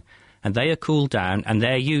train. And they are cooled down, and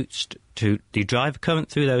they're used to drive a current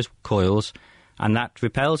through those coils, and that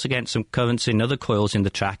repels against some currents in other coils in the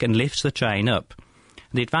track and lifts the train up.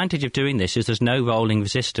 The advantage of doing this is there's no rolling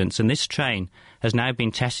resistance, and this train has now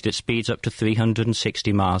been tested at speeds up to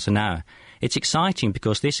 360 miles an hour. It's exciting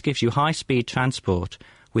because this gives you high-speed transport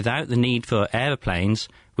without the need for aeroplanes,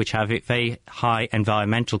 which have very high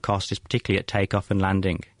environmental costs, particularly at takeoff and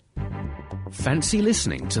landing. Fancy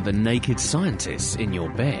listening to The Naked Scientists in your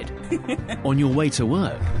bed, on your way to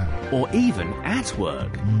work, or even at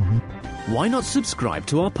work? Why not subscribe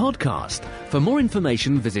to our podcast? For more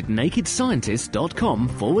information, visit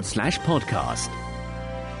nakedscientist.com/podcast.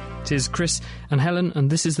 It is Chris and Helen,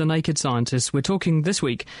 and this is The Naked Scientists. We're talking this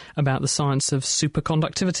week about the science of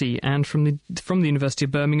superconductivity, and from the University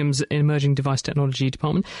of Birmingham's Emerging Device Technology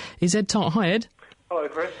Department is Ed Tart. Hi, Ed. Hello,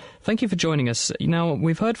 Chris. Thank you for joining us. Now,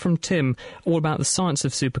 we've heard from Tim all about the science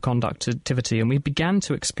of superconductivity, and we began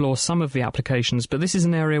to explore some of the applications, but this is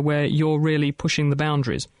an area where you're really pushing the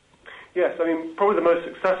boundaries. Yes, I mean, probably the most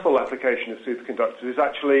successful application of superconductors is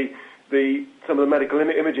actually some of the medical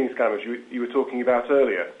imaging scanners you were talking about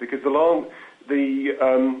earlier, because the long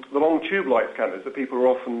tube light scanners that people are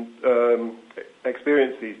often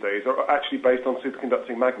experience these days are actually based on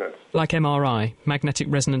superconducting magnets. Like MRI, magnetic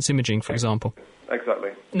resonance imaging, for example.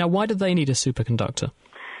 Exactly. Now, why do they need a superconductor?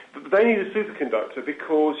 They need a superconductor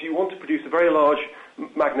because you want to produce a very large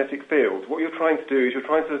magnetic field. What you're trying to do is you're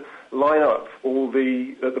trying to line up all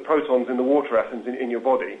the protons in the water atoms in your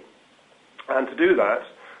body, and to do that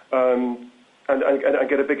and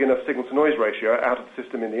get a big enough signal-to-noise ratio out of the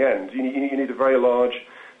system in the end, you need a very large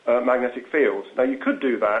magnetic field. Now, you could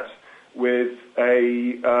do that with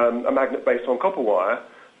a magnet based on copper wire,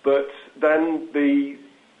 but then the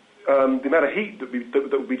amount of heat that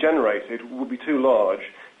would be generated would be too large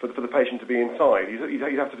for the patient to be inside.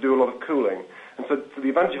 You'd have to do a lot of cooling. And so the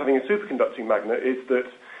advantage of having a superconducting magnet is that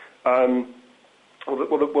the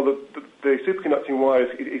superconducting wire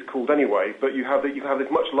is cooled anyway, but you have this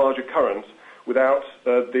much larger current without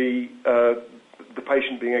the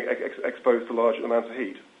patient being exposed to large amounts of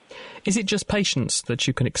heat. Is it just patients that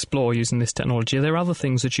you can explore using this technology? Are there other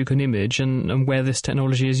things that you can image and where this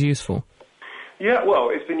technology is useful? Yeah, well,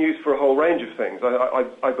 it's been used for a whole range of things.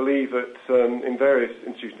 I believe that in various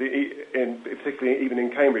institutions, particularly even in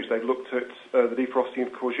Cambridge, they've looked at the defrosting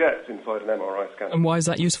of courgettes inside an MRI scanner. And why is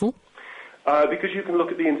that useful? Because you can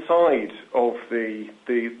look at the inside of the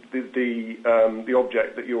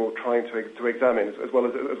object that you're trying to examine, as well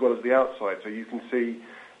as the outside. So you can see.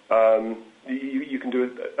 You can do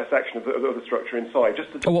a section of the structure inside.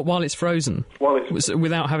 While it's frozen?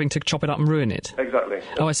 Without having to chop it up and ruin it? Exactly.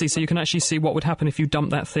 Oh, I see. So you can actually see what would happen if you dumped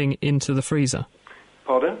that thing into the freezer?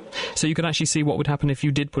 Pardon? So you can actually see what would happen if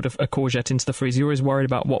you did put a courgette into the freezer. You're always worried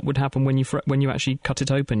about what would happen when you actually cut it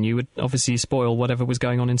open. You would obviously spoil whatever was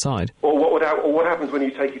going on inside. Or what happens when you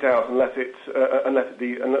take it out and let it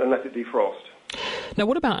defrost. Now,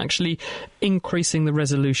 what about actually increasing the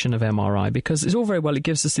resolution of MRI? Because it's all very well, it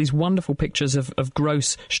gives us these wonderful pictures of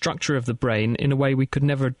gross structure of the brain in a way we could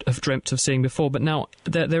never have dreamt of seeing before. But now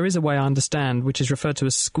there is a way I understand, which is referred to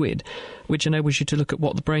as SQUID, which enables you to look at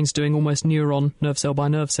what the brain's doing almost neuron, nerve cell by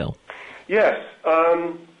nerve cell. Yes.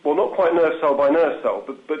 Well, not quite nerve cell by nerve cell,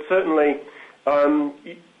 but certainly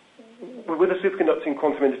with a superconducting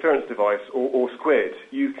quantum interference device, or SQUID,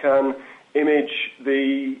 you can image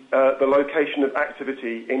the location of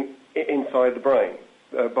activity inside the brain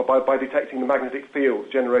by detecting the magnetic fields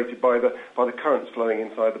generated by the currents flowing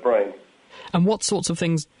inside the brain. And what sorts of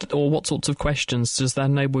things or what sorts of questions does that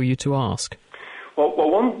enable you to ask? Well,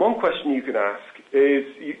 one question you can ask is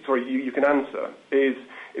you can answer is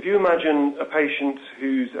if you imagine a patient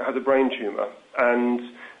who has a brain tumour and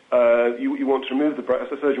you want to remove the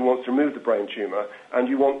surgeon wants to remove the brain tumour, and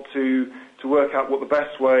you want to work out what the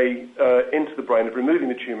best way into the brain of removing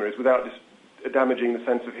the tumour is without damaging the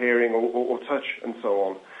sense of hearing or touch and so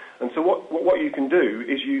on. And so what you can do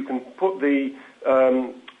is you can put the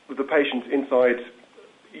patient inside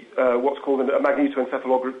what's called a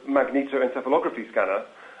magnetoencephalography scanner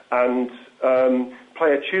and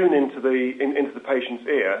play a tune into the patient's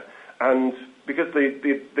ear, and because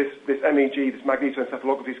this MEG, this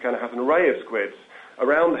magnetoencephalography scanner, has an array of squids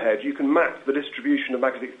around the head, you can map the distribution of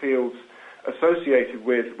magnetic fields associated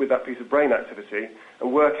with that piece of brain activity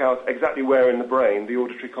and work out exactly where in the brain the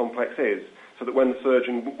auditory complex is, so that when the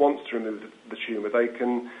surgeon wants to remove the tumour, they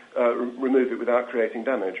can remove it without creating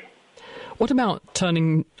damage. What about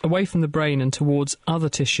turning away from the brain and towards other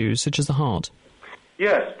tissues, such as the heart?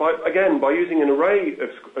 Yes, by using an array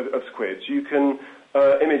of squids, you can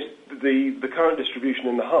image the current distribution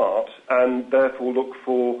in the heart and therefore look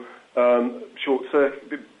for short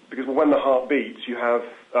circuit, because when the heart beats, you have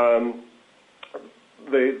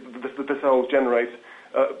the cells generate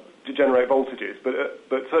voltages,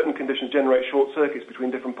 but certain conditions generate short circuits between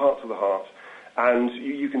different parts of the heart, and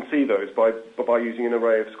you can see those by using an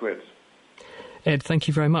array of squids. Ed, thank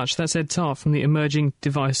you very much. That's Ed Tart from the Emerging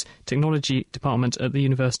Device Technology Department at the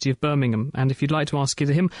University of Birmingham. And if you'd like to ask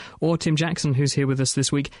either him or Tim Jackson, who's here with us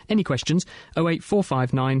this week, any questions,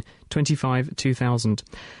 08459 25 2000.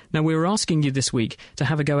 Now, we were asking you this week to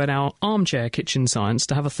have a go at our armchair kitchen science,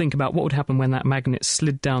 to have a think about what would happen when that magnet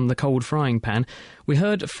slid down the cold frying pan. We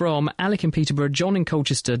heard from Alec in Peterborough, John in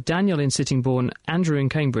Colchester, Daniel in Sittingbourne, Andrew in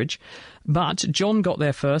Cambridge. But John got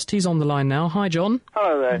there first. He's on the line now. Hi, John.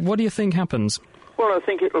 Hello there. What do you think happens? Well, I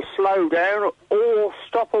think it'll slow down or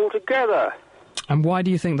stop altogether. And why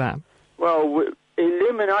do you think that? Well,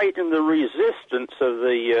 eliminating the resistance of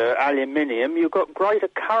the aluminium, you've got greater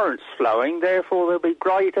currents flowing, therefore there'll be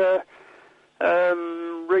greater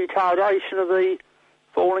retardation of the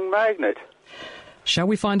falling magnet. Shall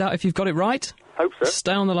we find out if you've got it right? Hope so.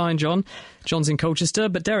 Stay on the line, John. John's in Colchester,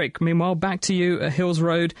 but Derek, meanwhile, back to you at Hills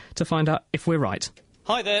Road to find out if we're right.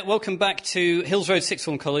 Hi there, welcome back to Hills Road Sixth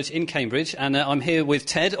Form College in Cambridge, and I'm here with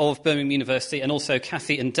Ted of Birmingham University and also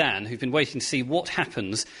Kathy and Dan, who've been waiting to see what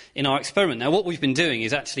happens in our experiment. Now, what we've been doing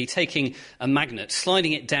is actually taking a magnet,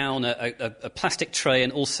 sliding it down a plastic tray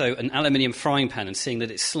and also an aluminium frying pan, and seeing that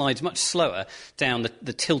it slides much slower down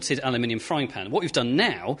the tilted aluminium frying pan. What we've done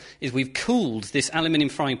now is we've cooled this aluminium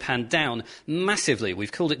frying pan down massively.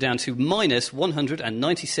 We've cooled it down to minus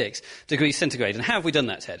 196 degrees centigrade. And how have we done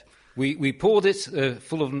that, Ted? We poured it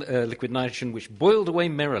full of liquid nitrogen, which boiled away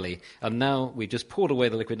merrily, and now we just poured away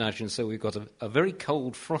the liquid nitrogen, so we've got a very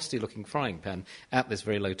cold, frosty-looking frying pan at this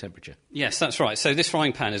very low temperature. Yes, that's right. So this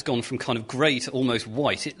frying pan has gone from kind of grey to almost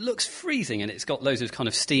white. It looks freezing, and it's got loads of kind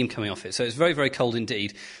of steam coming off it, so it's very, very cold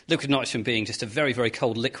indeed, liquid nitrogen being just a very, very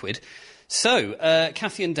cold liquid. So,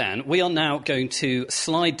 Kathy and Dan, we are now going to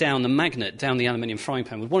slide down the magnet down the aluminium frying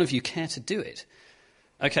pan. Would one of you care to do it?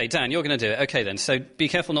 OK, Dan, you're going to do it. OK, then. So be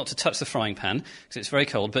careful not to touch the frying pan, because it's very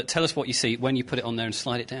cold, but tell us what you see when you put it on there and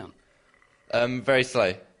slide it down. Very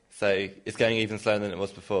slow. So it's going even slower than it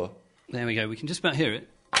was before. There we go. We can just about hear it.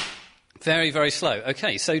 Very, very slow.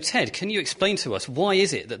 OK, so Ted, can you explain to us why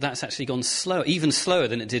is it that that's actually gone slower, even slower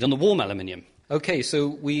than it did on the warm aluminium? OK,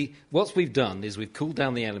 so what we've done is we've cooled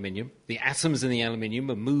down the aluminium. The atoms in the aluminium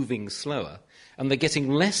are moving slower, and they're getting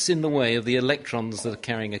less in the way of the electrons that are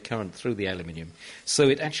carrying a current through the aluminium. So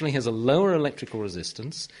it actually has a lower electrical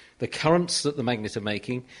resistance. The currents that the magnet are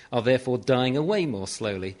making are therefore dying away more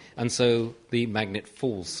slowly, and so the magnet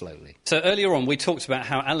falls slowly. So earlier on we talked about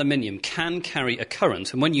how aluminium can carry a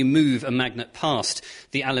current, and when you move a magnet past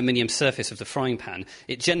the aluminium surface of the frying pan,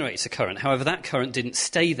 it generates a current. However, that current didn't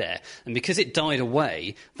stay there, and because it died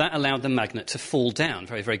away, that allowed the magnet to fall down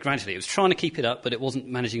very, very gradually. It was trying to keep it up, but it wasn't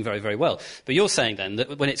managing very, very well. But you're saying then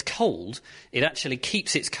that when it's cold, it actually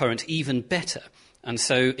keeps its current even better. And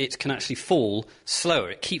so it can actually fall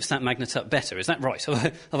slower. It keeps that magnet up better. Is that right?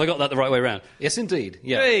 Have I got that the right way around? Yes, indeed.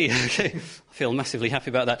 Yeah. Hey, okay. I feel massively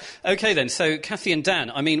happy about that. OK, then. So, Kathy and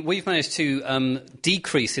Dan, I mean, we've managed to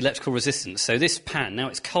decrease electrical resistance. So this pan, now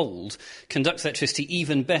it's cold, conducts electricity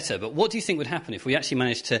even better. But what do you think would happen if we actually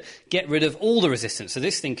managed to get rid of all the resistance? So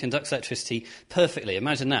this thing conducts electricity perfectly.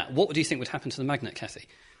 Imagine that. What do you think would happen to the magnet, Kathy?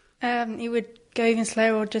 It would go even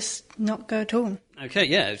slower or just not go at all. OK,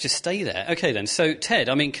 yeah, it would just stay there. OK, then. So, Ted,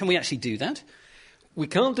 I mean, can we actually do that? We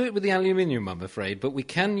can't do it with the aluminium, I'm afraid, but we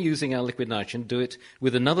can, using our liquid nitrogen, do it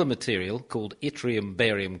with another material called yttrium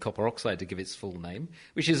barium copper oxide, to give its full name,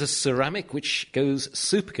 which is a ceramic which goes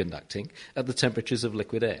superconducting at the temperatures of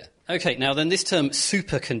liquid air. OK, now then this term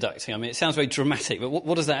superconducting, I mean, it sounds very dramatic, but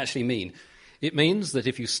what does that actually mean? It means that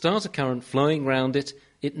if you start a current flowing round it,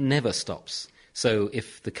 it never stops. So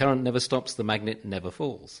if the current never stops, the magnet never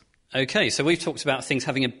falls. OK, so we've talked about things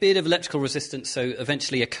having a bit of electrical resistance, so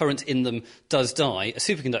eventually a current in them does die. A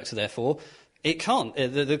superconductor, therefore, it can't.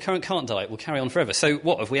 The current can't die. It will carry on forever. So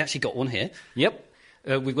what, have we actually got one here? Yep.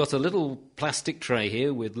 We've got a little plastic tray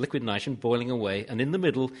here with liquid nitrogen boiling away, and in the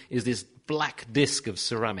middle is this black disc of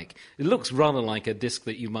ceramic. It looks rather like a disc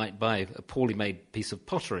that you might buy, a poorly made piece of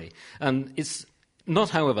pottery. And it's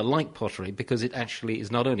not, however, like pottery, because it actually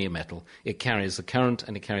is not only a metal, it carries a current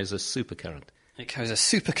and it carries a supercurrent. It carries a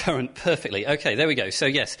supercurrent perfectly. OK, there we go. So,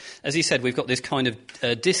 yes, as he said, we've got this kind of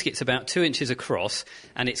disc. It's about 2 inches across,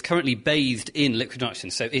 and it's currently bathed in liquid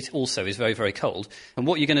nitrogen, so it also is very, very cold. And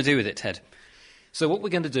what are you going to do with it, Ted? So what we're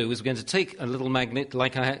going to do is we're going to take a little magnet,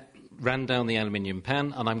 like I ran down the aluminium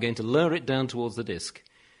pan, and I'm going to lure it down towards the disc.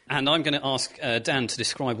 And I'm going to ask Dan to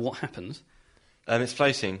describe what happens. It's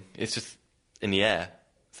floating. It's just in the air,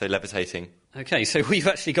 so levitating. OK, so we've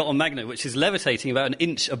actually got a magnet which is levitating about 1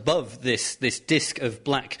 inch above this disc of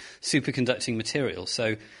black superconducting material.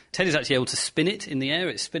 So Ted is actually able to spin it in the air.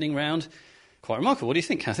 It's spinning round. Quite remarkable. What do you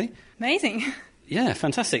think, Kathy? Amazing. Yeah,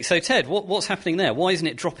 fantastic. So, Ted, what's happening there? Why isn't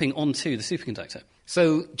it dropping onto the superconductor?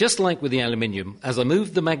 So, just like with the aluminium, as I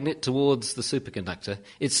moved the magnet towards the superconductor,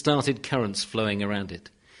 it started currents flowing around it.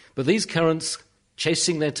 But these currents,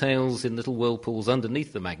 chasing their tails in little whirlpools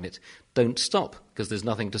underneath the magnet, don't stop, because there's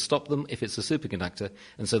nothing to stop them if it's a superconductor,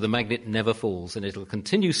 and so the magnet never falls, and it'll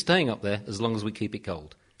continue staying up there as long as we keep it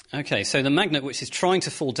cold. OK, so the magnet which is trying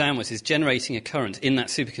to fall downwards is generating a current in that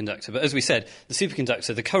superconductor. But as we said, the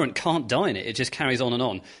superconductor, the current can't die in it. It just carries on,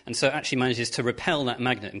 and so it actually manages to repel that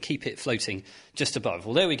magnet and keep it floating just above.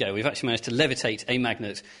 Well, there we go. We've actually managed to levitate a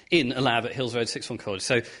magnet in a lab at Hills Road Sixth Form College.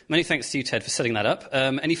 So many thanks to you, Ted, for setting that up.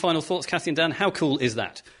 Any final thoughts, Kathy and Dan? How cool is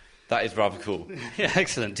that? That is rather cool. Yeah,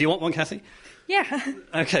 excellent. Do you want one, Kathy? Yeah.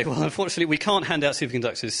 OK, well, unfortunately, we can't hand out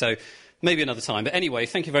superconductors, so maybe another time. But anyway,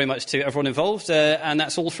 thank you very much to everyone involved. And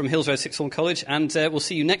that's all from Hills Road Sixth Form College. And we'll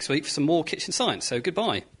see you next week for some more kitchen science. So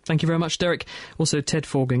goodbye. Thank you very much, Derek. Also, Ted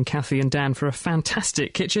Forgan, Kathy and Dan for a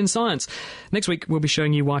fantastic kitchen science. Next week, we'll be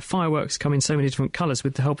showing you why fireworks come in so many different colours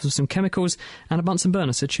with the help of some chemicals and a Bunsen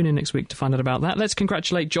burner. So tune in next week to find out about that. Let's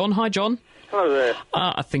congratulate John. Hi, John. Hello there.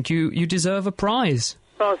 I think you deserve a prize.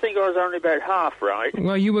 Well, I think I was only about half right.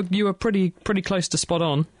 Well, you were pretty close to spot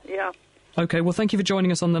on. Yeah. OK, well, thank you for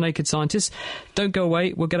joining us on The Naked Scientists. Don't go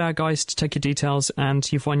away. We'll get our guys to take your details and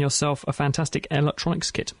you've won yourself a fantastic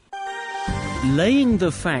electronics kit. Laying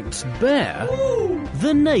the facts bare,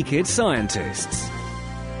 The Naked Scientists.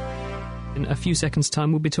 In a few seconds'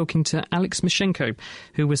 time, we'll be talking to Alex Mishenko,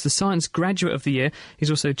 who was the Science Graduate of the Year.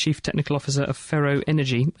 He's also Chief Technical Officer of Ferro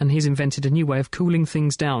Energy, and he's invented a new way of cooling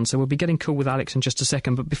things down. So we'll be getting cool with Alex in just a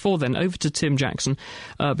second. But before then, over to Tim Jackson,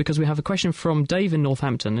 because we have a question from Dave in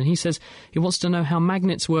Northampton, and he says he wants to know how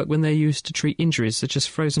magnets work when they're used to treat injuries, such as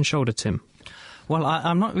frozen shoulder, Tim. Well,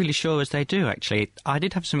 I'm not really sure as they do, actually. I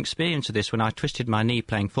did have some experience of this when I twisted my knee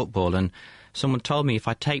playing football, and someone told me if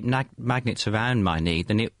I taped magnets around my knee,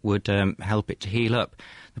 then it would help it to heal up.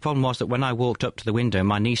 The problem was that when I walked up to the window,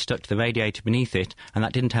 my knee stuck to the radiator beneath it, and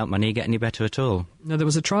that didn't help my knee get any better at all. Now, there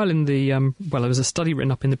was a trial in the, there was a study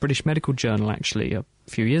written up in the British Medical Journal, actually, a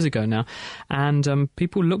few years ago now, and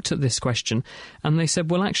people looked at this question, and they said,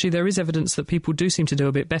 well, actually, there is evidence that people do seem to do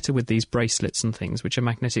a bit better with these bracelets and things, which are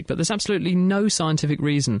magnetic, but there's absolutely no scientific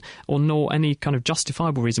reason, or nor any kind of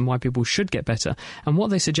justifiable reason why people should get better. And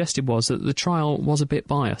what they suggested was that the trial was a bit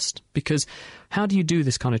biased, because how do you do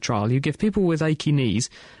this kind of trial? You give people with achy knees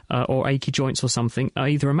or achy joints or something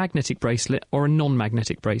either a magnetic bracelet or a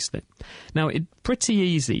non-magnetic bracelet. Now, it's pretty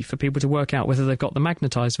easy for people to work out whether they've got the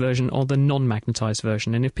magnetised version or the non-magnetised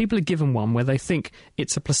version. And if people are given one where they think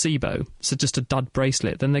it's a placebo, so just a dud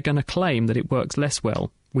bracelet, then they're going to claim that it works less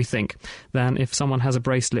well, we think, than if someone has a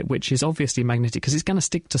bracelet which is obviously magnetic, because it's going to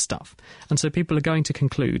stick to stuff. And so people are going to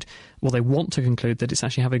conclude, well, they want to conclude that it's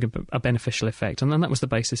actually having a beneficial effect. And then that was the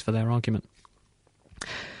basis for their argument.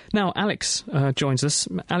 Now, Alex joins us.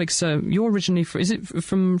 Alex, you're originally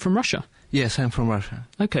from Russia? Yes, I'm from Russia.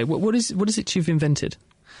 Okay, what is it you've invented?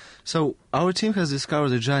 So, our team has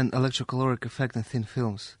discovered a giant electrocaloric effect in thin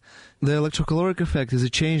films. The electrocaloric effect is a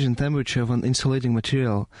change in temperature of an insulating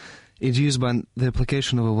material induced by the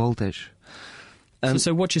application of a voltage.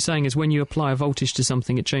 So what you're saying is when you apply a voltage to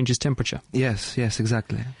something, it changes temperature? Yes,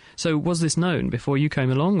 exactly. So was this known before you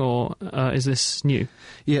came along, or is this new?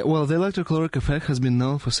 Yeah, well, the electrocaloric effect has been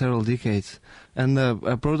known for several decades. And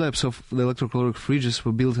prototypes of the electrocaloric fridges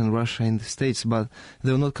were built in Russia and the States, but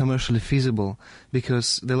they were not commercially feasible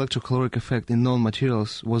because the electrocaloric effect in known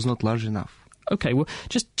materials was not large enough. Okay, well,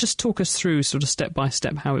 just talk us through sort of step by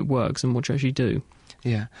step how it works and what you actually do.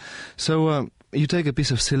 Yeah. So you take a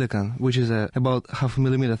piece of silicon, which is about 0.5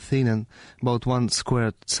 millimeter thin and about 1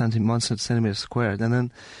 centimeter squared, and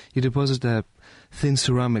then you deposit a thin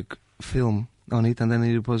ceramic film on it, and then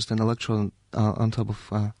you deposit an electrode on top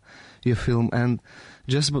of your film, and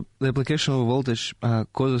just the application of a voltage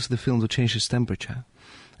causes the film to change its temperature.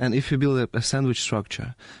 And if you build a sandwich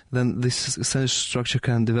structure, then this sandwich structure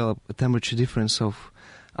can develop a temperature difference of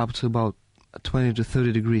up to about 20 to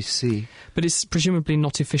 30 degrees C. But it's presumably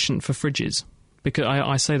not efficient for fridges. Because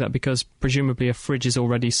I say that because presumably a fridge is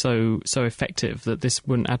already so effective that this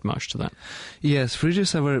wouldn't add much to that. Yes,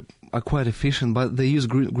 fridges are quite efficient, but they use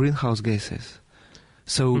greenhouse gases.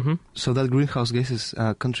 So that greenhouse gases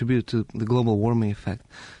contribute to the global warming effect.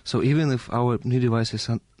 So even if our new devices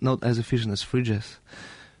are not as efficient as fridges,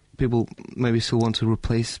 people maybe still want to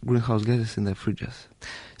replace greenhouse gases in their fridges.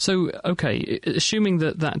 So, okay, assuming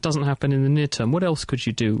that doesn't happen in the near term, what else could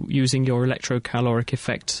you do using your electrocaloric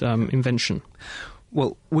effect invention?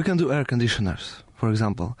 Well, we can do air conditioners, for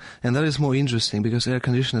example, and that is more interesting because air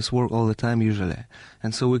conditioners work all the time usually,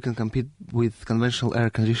 and so we can compete with conventional air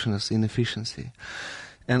conditioners in efficiency.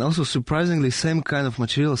 And also, surprisingly, same kind of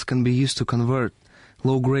materials can be used to convert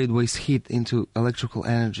low-grade waste heat into electrical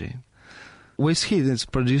energy. Waste heat is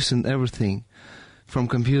produced in everything, from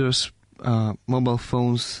computers, mobile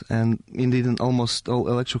phones, and indeed in almost all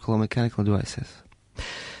electrical and mechanical devices.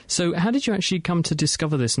 So how did you actually come to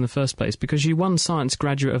discover this in the first place? Because you won Science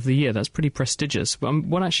Graduate of the Year. That's pretty prestigious.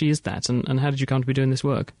 What actually is that, and how did you come to be doing this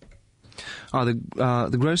work?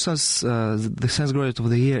 The Science Graduate of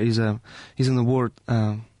the Year is an award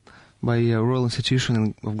by Royal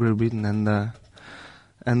Institution of Great Britain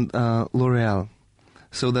and L'Oreal.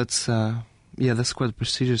 So that's quite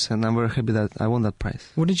prestigious, and I'm very happy that I won that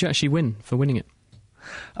prize. What did you actually win for winning it?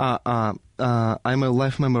 I'm a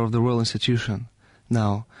life member of the Royal Institution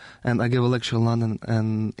now, and I give a lecture in London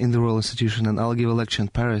and in the Royal Institution, and I'll give a lecture in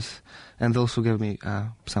Paris, and they also gave me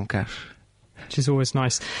some cash. Which is always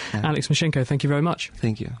nice. Yeah. Alex Mishenko, thank you very much.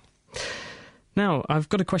 Thank you. Now, I've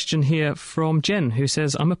got a question here from Jen, who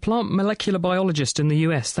says, I'm a plant molecular biologist in the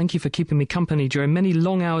US. Thank you for keeping me company during many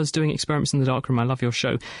long hours doing experiments in the darkroom. I love your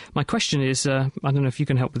show. My question is, I don't know if you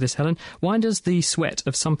can help with this, Helen. Why does the sweat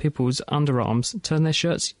of some people's underarms turn their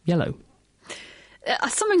shirts yellow?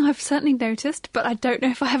 Something I've certainly noticed, but I don't know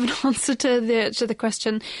if I have an answer to the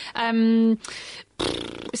question.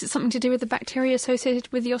 Is it something to do with the bacteria associated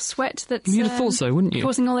with your sweat that's You'd have thought so, wouldn't you?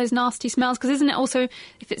 Causing all those nasty smells? Because isn't it also,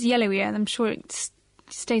 if it's yellowier, I'm sure it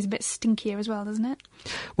stays a bit stinkier as well, doesn't it?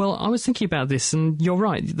 Well, I was thinking about this, and you're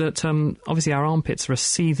right, that obviously our armpits are a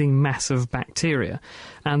seething mass of bacteria,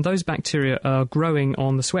 and those bacteria are growing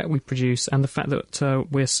on the sweat we produce and the fact that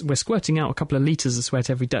we're squirting out a couple of litres of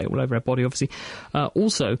sweat every day all over our body, obviously.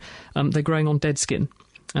 Also, they're growing on dead skin.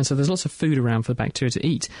 And so there's lots of food around for the bacteria to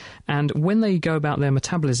eat. And when they go about their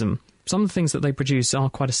metabolism, some of the things that they produce are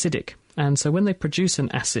quite acidic. And so when they produce an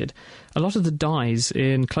acid, a lot of the dyes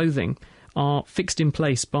in clothing are fixed in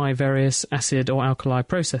place by various acid or alkali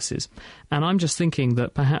processes. And I'm just thinking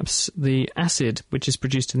that perhaps the acid which is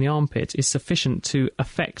produced in the armpit is sufficient to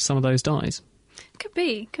affect some of those dyes. Could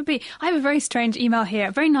be. I have a very strange email here,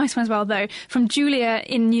 a very nice one as well, though, from Julia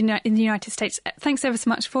in the United States. Thanks ever so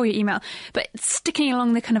much for your email. But sticking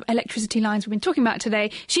along the kind of electricity lines we've been talking about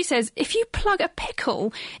today, she says, if you plug a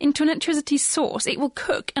pickle into an electricity source, it will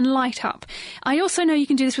cook and light up. I also know you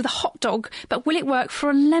can do this with a hot dog, but will it work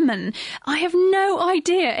for a lemon? I have no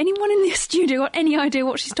idea. Anyone in this studio got any idea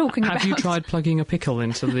what she's talking about? Have you tried plugging a pickle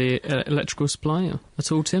into the electrical supply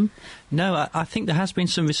at all, Tim? No, I think there has been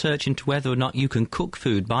some research into whether or not you can cook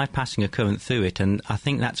food by passing a current through it, and I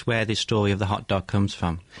think that's where this story of the hot dog comes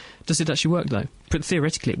from. Does it actually work, though? But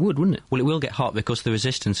theoretically it would, wouldn't it? Well, it will get hot because of the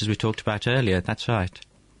resistance, as we talked about earlier. That's right.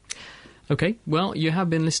 OK, well, you have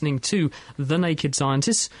been listening to The Naked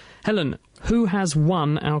Scientists. Helen, who has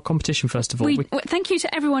won our competition, first of all? Thank you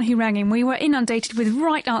to everyone who rang in. We were inundated with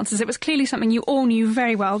right answers. It was clearly something you all knew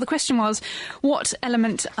very well. The question was, what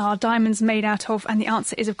element are diamonds made out of? And the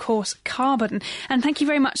answer is, of course, carbon. And thank you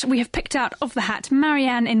very much. We have picked out of the hat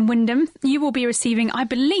Marianne in Wyndham. You will be receiving, I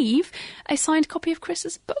believe, a signed copy of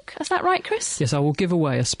Chris's book. Is that right, Chris? Yes, I will give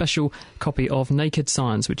away a special copy of Naked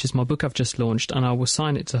Science, which is my book I've just launched, and I will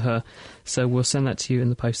sign it to her. So we'll send that to you in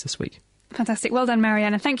the post this week. Fantastic. Well done,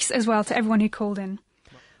 Marianne. And thanks as well to everyone who called in.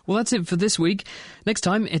 Well, that's it for this week. Next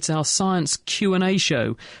time, it's our Science Q&A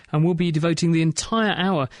show, and we'll be devoting the entire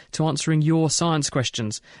hour to answering your science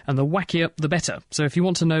questions, and the wackier, the better. So if you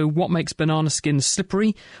want to know what makes banana skins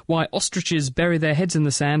slippery, why ostriches bury their heads in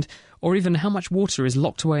the sand, or even how much water is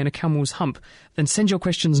locked away in a camel's hump, then send your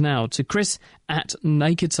questions now to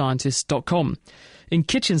chris@nakedscientist.com. In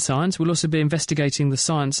Kitchen Science, we'll also be investigating the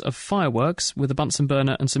science of fireworks with a Bunsen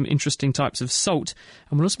burner and some interesting types of salt.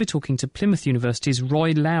 And we'll also be talking to Plymouth University's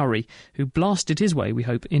Roy Lowry, who blasted his way, we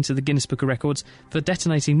hope, into the Guinness Book of Records for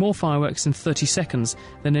detonating more fireworks in 30 seconds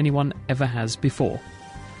than anyone ever has before.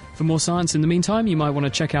 For more science in the meantime, you might want to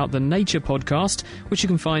check out the Nature podcast, which you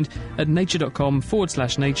can find at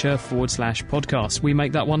nature.com/nature/podcast. We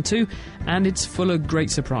make that one too, and it's full of great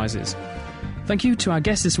surprises. Thank you to our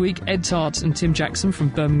guests this week, Ed Tart and Tim Jackson from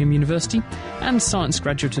Birmingham University, and Science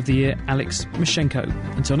Graduate of the Year, Alex Mashenko.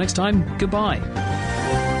 Until next time, goodbye.